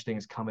cutting edge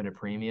things come at a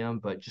premium,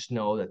 but just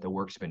know that the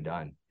work's been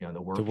done.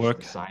 The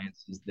work, the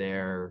science is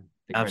there,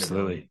 the credibility.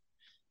 absolutely.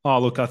 Oh,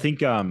 look, I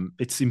think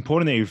it's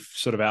important that you've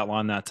sort of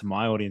outlined that to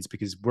my audience,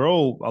 because a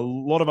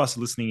lot of us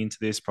listening into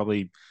this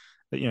probably,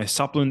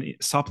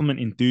 supplement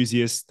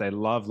enthusiasts. They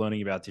love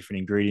learning about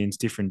different ingredients,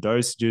 different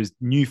dosages,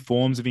 new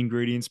forms of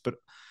ingredients, but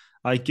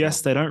I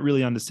guess they don't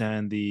really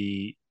understand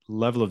the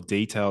level of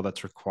detail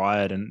that's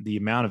required and the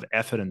amount of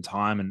effort and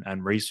time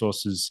and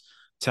resources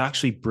to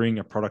actually bring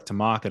a product to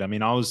market. I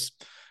mean, I was,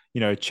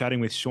 chatting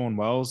with Sean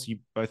Wells.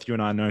 Both you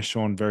and I know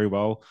Sean very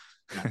well.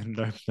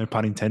 No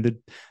pun intended.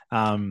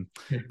 But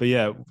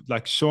yeah,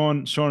 like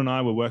Sean and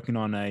I were working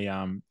on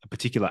a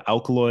particular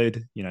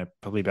alkaloid,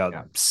 probably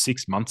about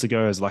 6 months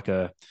ago as like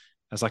a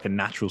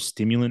natural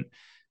stimulant.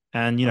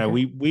 And,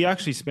 we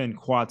actually spent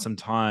quite some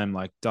time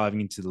like diving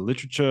into the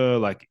literature,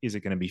 like, is it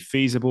going to be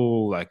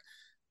feasible? Like,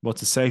 what's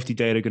the safety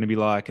data going to be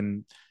like?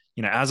 And,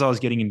 as I was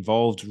getting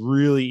involved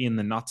really in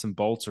the nuts and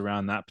bolts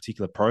around that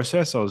particular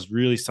process, I was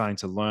really starting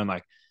to learn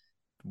like,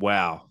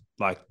 wow,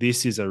 like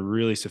this is a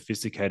really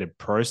sophisticated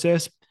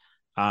process.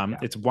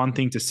 It's one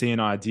thing to see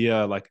an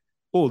idea like,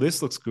 oh,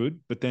 this looks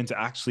good, but then to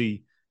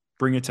actually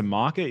bring it to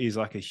market is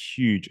like a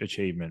huge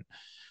achievement.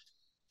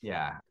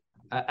 Yeah,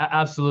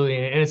 absolutely.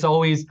 And it's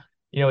always,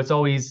 it's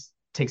always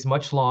takes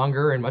much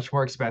longer and much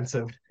more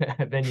expensive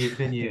than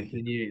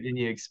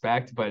you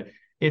expect, but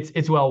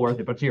it's well worth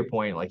it. But to your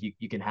point, like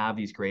you can have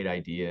these great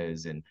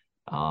ideas, and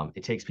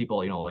it takes people,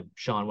 like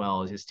Sean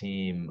Wells, his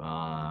team,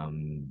 Ralph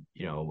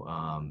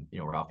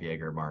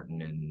Yeager,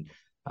 Martin,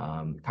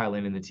 and Kyle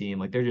Lynn and the team,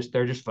 like they're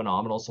just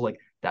phenomenal. So like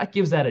that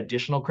gives that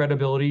additional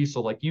credibility. So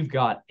like you've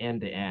got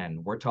end to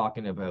end. We're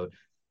talking about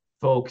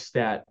folks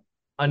that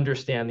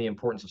understand the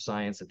importance of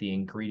science at the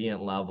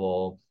ingredient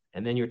level.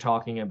 And then you're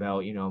talking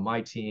about,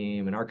 my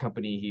team and our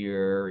company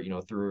here,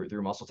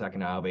 through Muscle Tech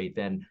and Innovate,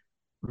 then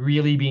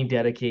really being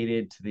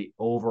dedicated to the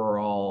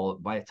overall,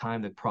 by the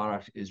time the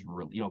product is,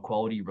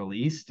 quality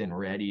released and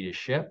ready to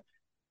ship,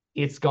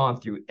 it's gone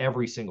through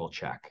every single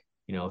check,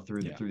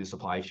 through the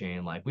supply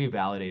chain. Like we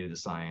validated the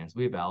science,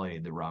 we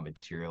validated the raw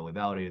material, we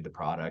validated the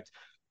product.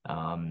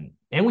 And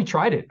we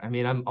tried it. I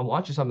mean, I'm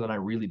launching something that I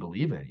really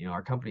believe in.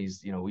 Our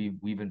company's,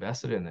 we've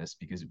invested in this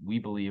because we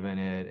believe in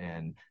it,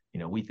 and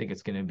we think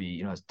it's going to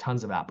be, has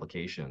tons of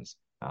applications.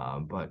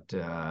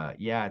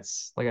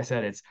 It's like I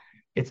said,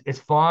 it's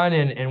fun,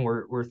 and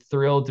we're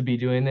thrilled to be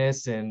doing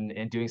this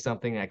and doing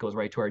something that goes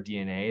right to our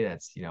DNA.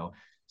 That's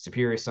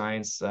superior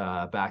science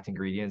backed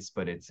ingredients,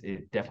 but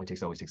it definitely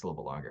always takes a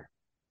little bit longer.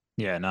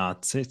 Yeah, no,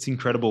 it's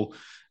incredible.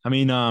 I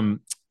mean,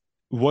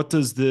 what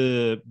does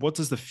the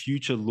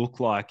future look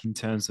like in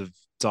terms of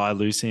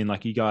Dileucine?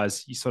 Like you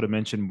sort of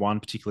mentioned one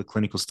particular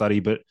clinical study,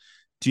 but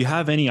do you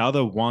have any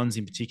other ones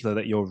in particular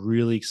that you're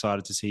really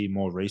excited to see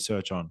more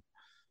research on?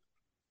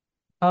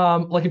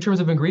 Like in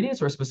terms of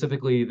ingredients, or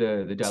specifically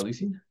the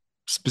Dileucine?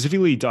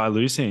 Specifically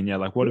Dileucine, yeah.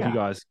 Like what have you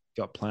guys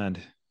got planned?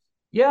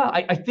 Yeah,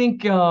 I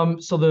think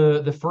so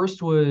the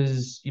first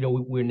was,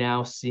 we're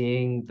now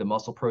seeing the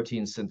muscle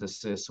protein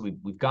synthesis.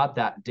 We've got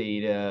that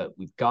data,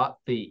 we've got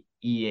the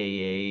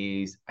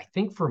EAAs. I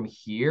think from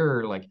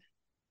here, like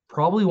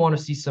probably want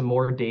to see some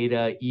more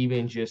data,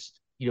 even just,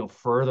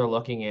 further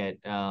looking at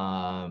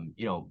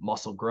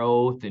muscle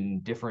growth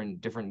and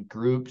different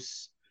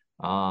groups,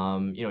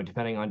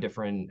 depending on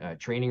different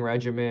training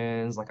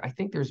regimens. Like I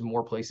think there's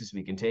more places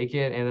we can take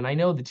it. And then I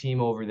know the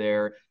team over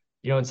there,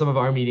 in some of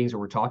our meetings where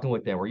we're talking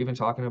with them, we're even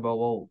talking about,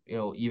 well,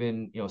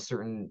 even,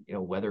 certain,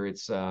 whether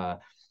it's,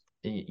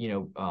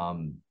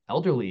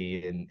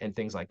 elderly and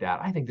things like that.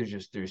 I think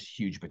there's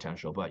huge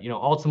potential, but,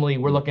 ultimately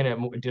we're looking at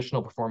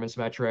additional performance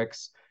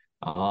metrics,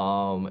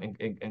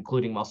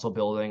 including muscle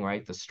building,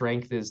 right? The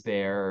strength is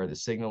there, the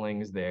signaling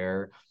is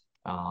there.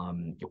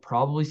 You'll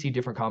probably see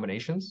different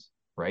combinations,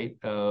 right?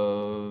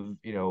 Of,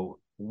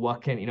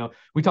 what can,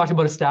 we talked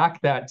about a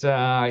stack that,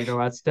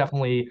 that's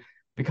definitely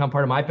become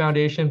part of my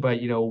foundation, but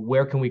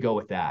where can we go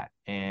with that?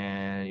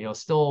 And we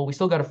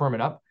still got to firm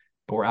it up,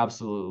 but we're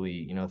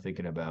absolutely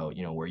thinking about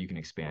where you can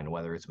expand,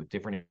 whether it's with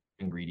different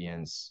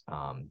ingredients,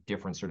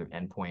 different sort of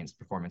endpoints,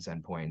 performance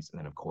endpoints, and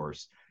then of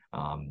course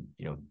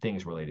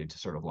things related to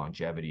sort of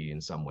longevity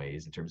in some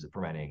ways in terms of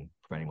preventing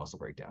muscle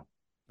breakdown.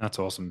 That's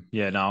awesome.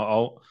 Yeah,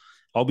 no,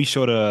 I'll be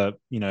sure to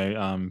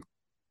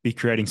be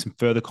creating some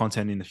further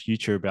content in the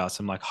future about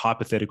some like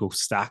hypothetical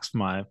stacks for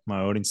my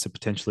audience to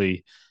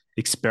potentially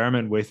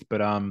experiment with.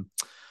 But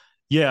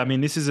yeah, I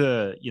mean, this is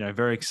a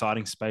very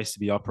exciting space to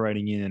be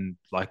operating in, and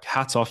like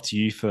hats off to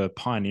you for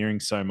pioneering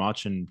so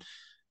much. And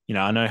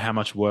I know how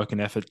much work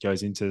and effort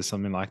goes into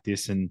something like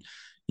this, and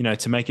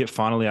to make it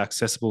finally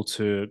accessible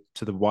to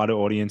the wider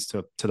audience,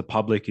 to the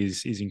public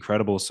is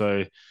incredible.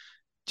 So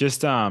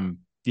just an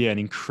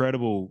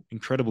incredible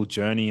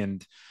journey.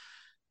 And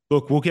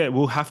look,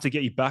 we'll have to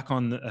get you back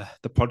on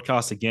the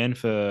podcast again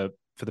for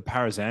the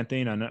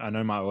paraxanthine. I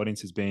know my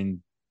audience has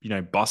been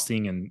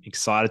busting and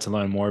excited to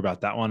learn more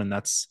about that one. And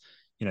that's,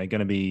 going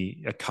to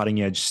be a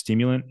cutting edge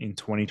stimulant in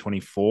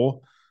 2024.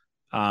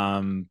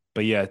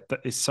 But yeah,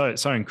 it's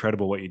so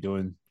incredible what you're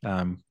doing.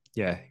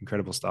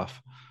 Incredible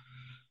stuff.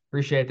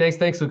 Appreciate it.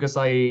 Thanks, Lucas.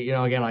 I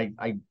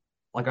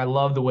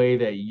love the way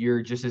that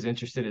you're just as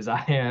interested as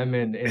I am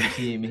in the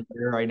team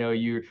here. I know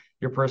you're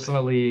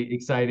personally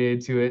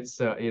excited to it,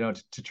 so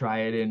to try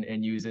it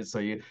and use it. So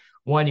you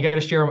got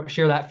to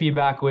share that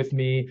feedback with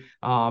me.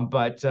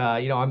 But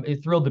I'm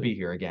thrilled to be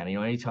here again.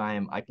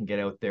 Anytime I can get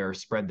out there,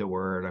 spread the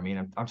word. I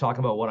mean, I'm talking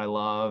about what I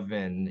love,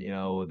 and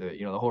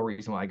the whole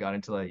reason why I got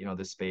into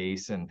the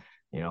space, and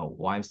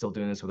why I'm still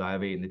doing this with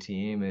Iovate and the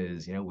team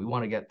is, we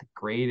want to get the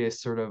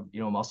greatest sort of,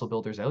 muscle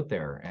builders out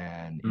there.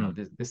 And,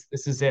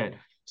 this is it.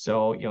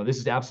 So, this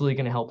is absolutely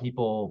going to help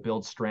people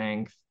build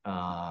strength,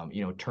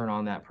 turn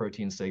on that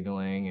protein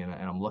signaling. And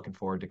I'm looking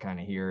forward to kind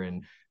of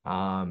hearing,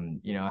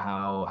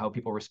 how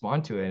people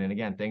respond to it. And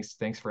again,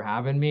 thanks for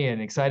having me, and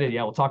excited.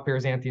 Yeah, we'll talk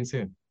Paraxanthine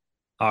soon.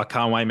 I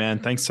can't wait, man.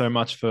 Thanks so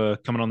much for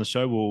coming on the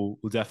show. We'll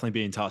definitely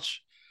be in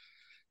touch.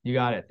 You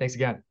got it. Thanks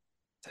again.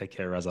 Take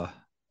care, Raza.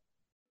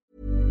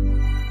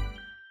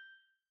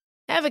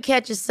 Ever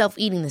catch yourself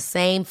eating the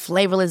same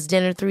flavorless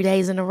dinner 3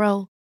 days in a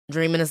row?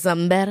 Dreaming of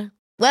something better?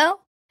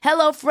 Well,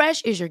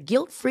 HelloFresh is your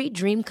guilt-free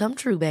dream come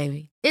true,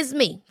 baby. It's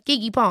me,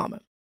 Keke Palmer.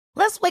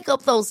 Let's wake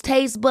up those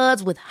taste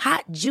buds with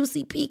hot,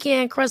 juicy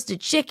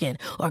pecan-crusted chicken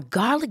or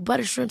garlic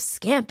butter shrimp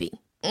scampi.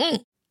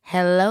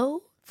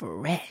 Hello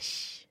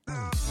Fresh.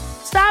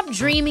 Stop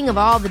dreaming of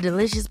all the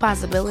delicious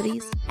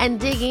possibilities and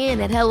dig in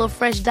at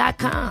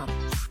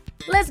HelloFresh.com.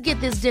 Let's get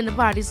this dinner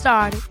party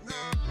started.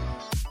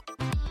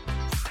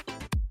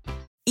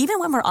 Even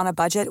when we're on a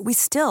budget, we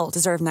still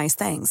deserve nice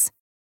things.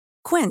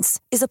 Quince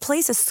is a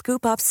place to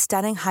scoop up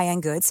stunning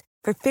high-end goods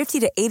for 50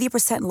 to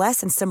 80% less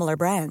than similar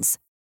brands.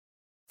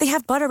 They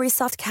have buttery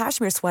soft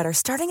cashmere sweaters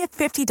starting at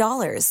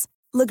 $50,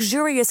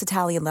 luxurious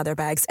Italian leather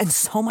bags, and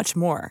so much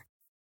more.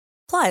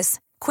 Plus,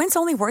 Quince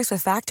only works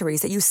with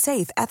factories that use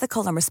safe,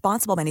 ethical, and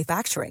responsible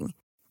manufacturing.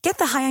 Get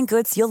the high-end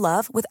goods you'll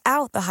love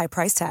without the high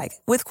price tag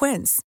with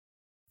Quince.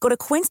 Go to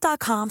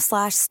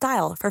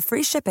quince.com/style for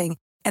free shipping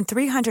and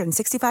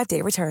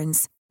 365-day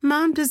returns.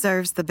 Mom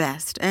deserves the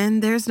best,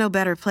 and there's no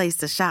better place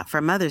to shop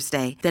for Mother's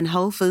Day than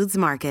Whole Foods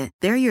Market.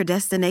 They're your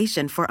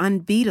destination for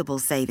unbeatable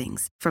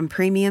savings, from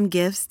premium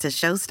gifts to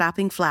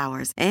show-stopping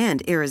flowers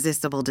and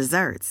irresistible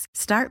desserts.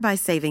 Start by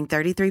saving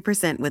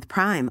 33% with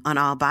Prime on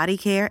all body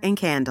care and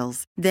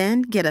candles.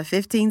 Then get a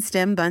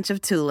 15-stem bunch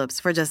of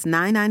tulips for just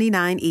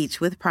 $9.99 each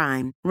with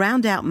Prime.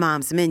 Round out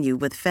Mom's menu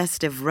with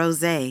festive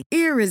rosé,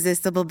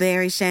 irresistible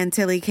berry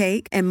chantilly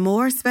cake, and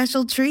more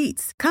special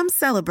treats. Come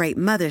celebrate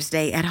Mother's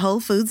Day at Whole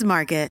Foods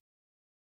Market.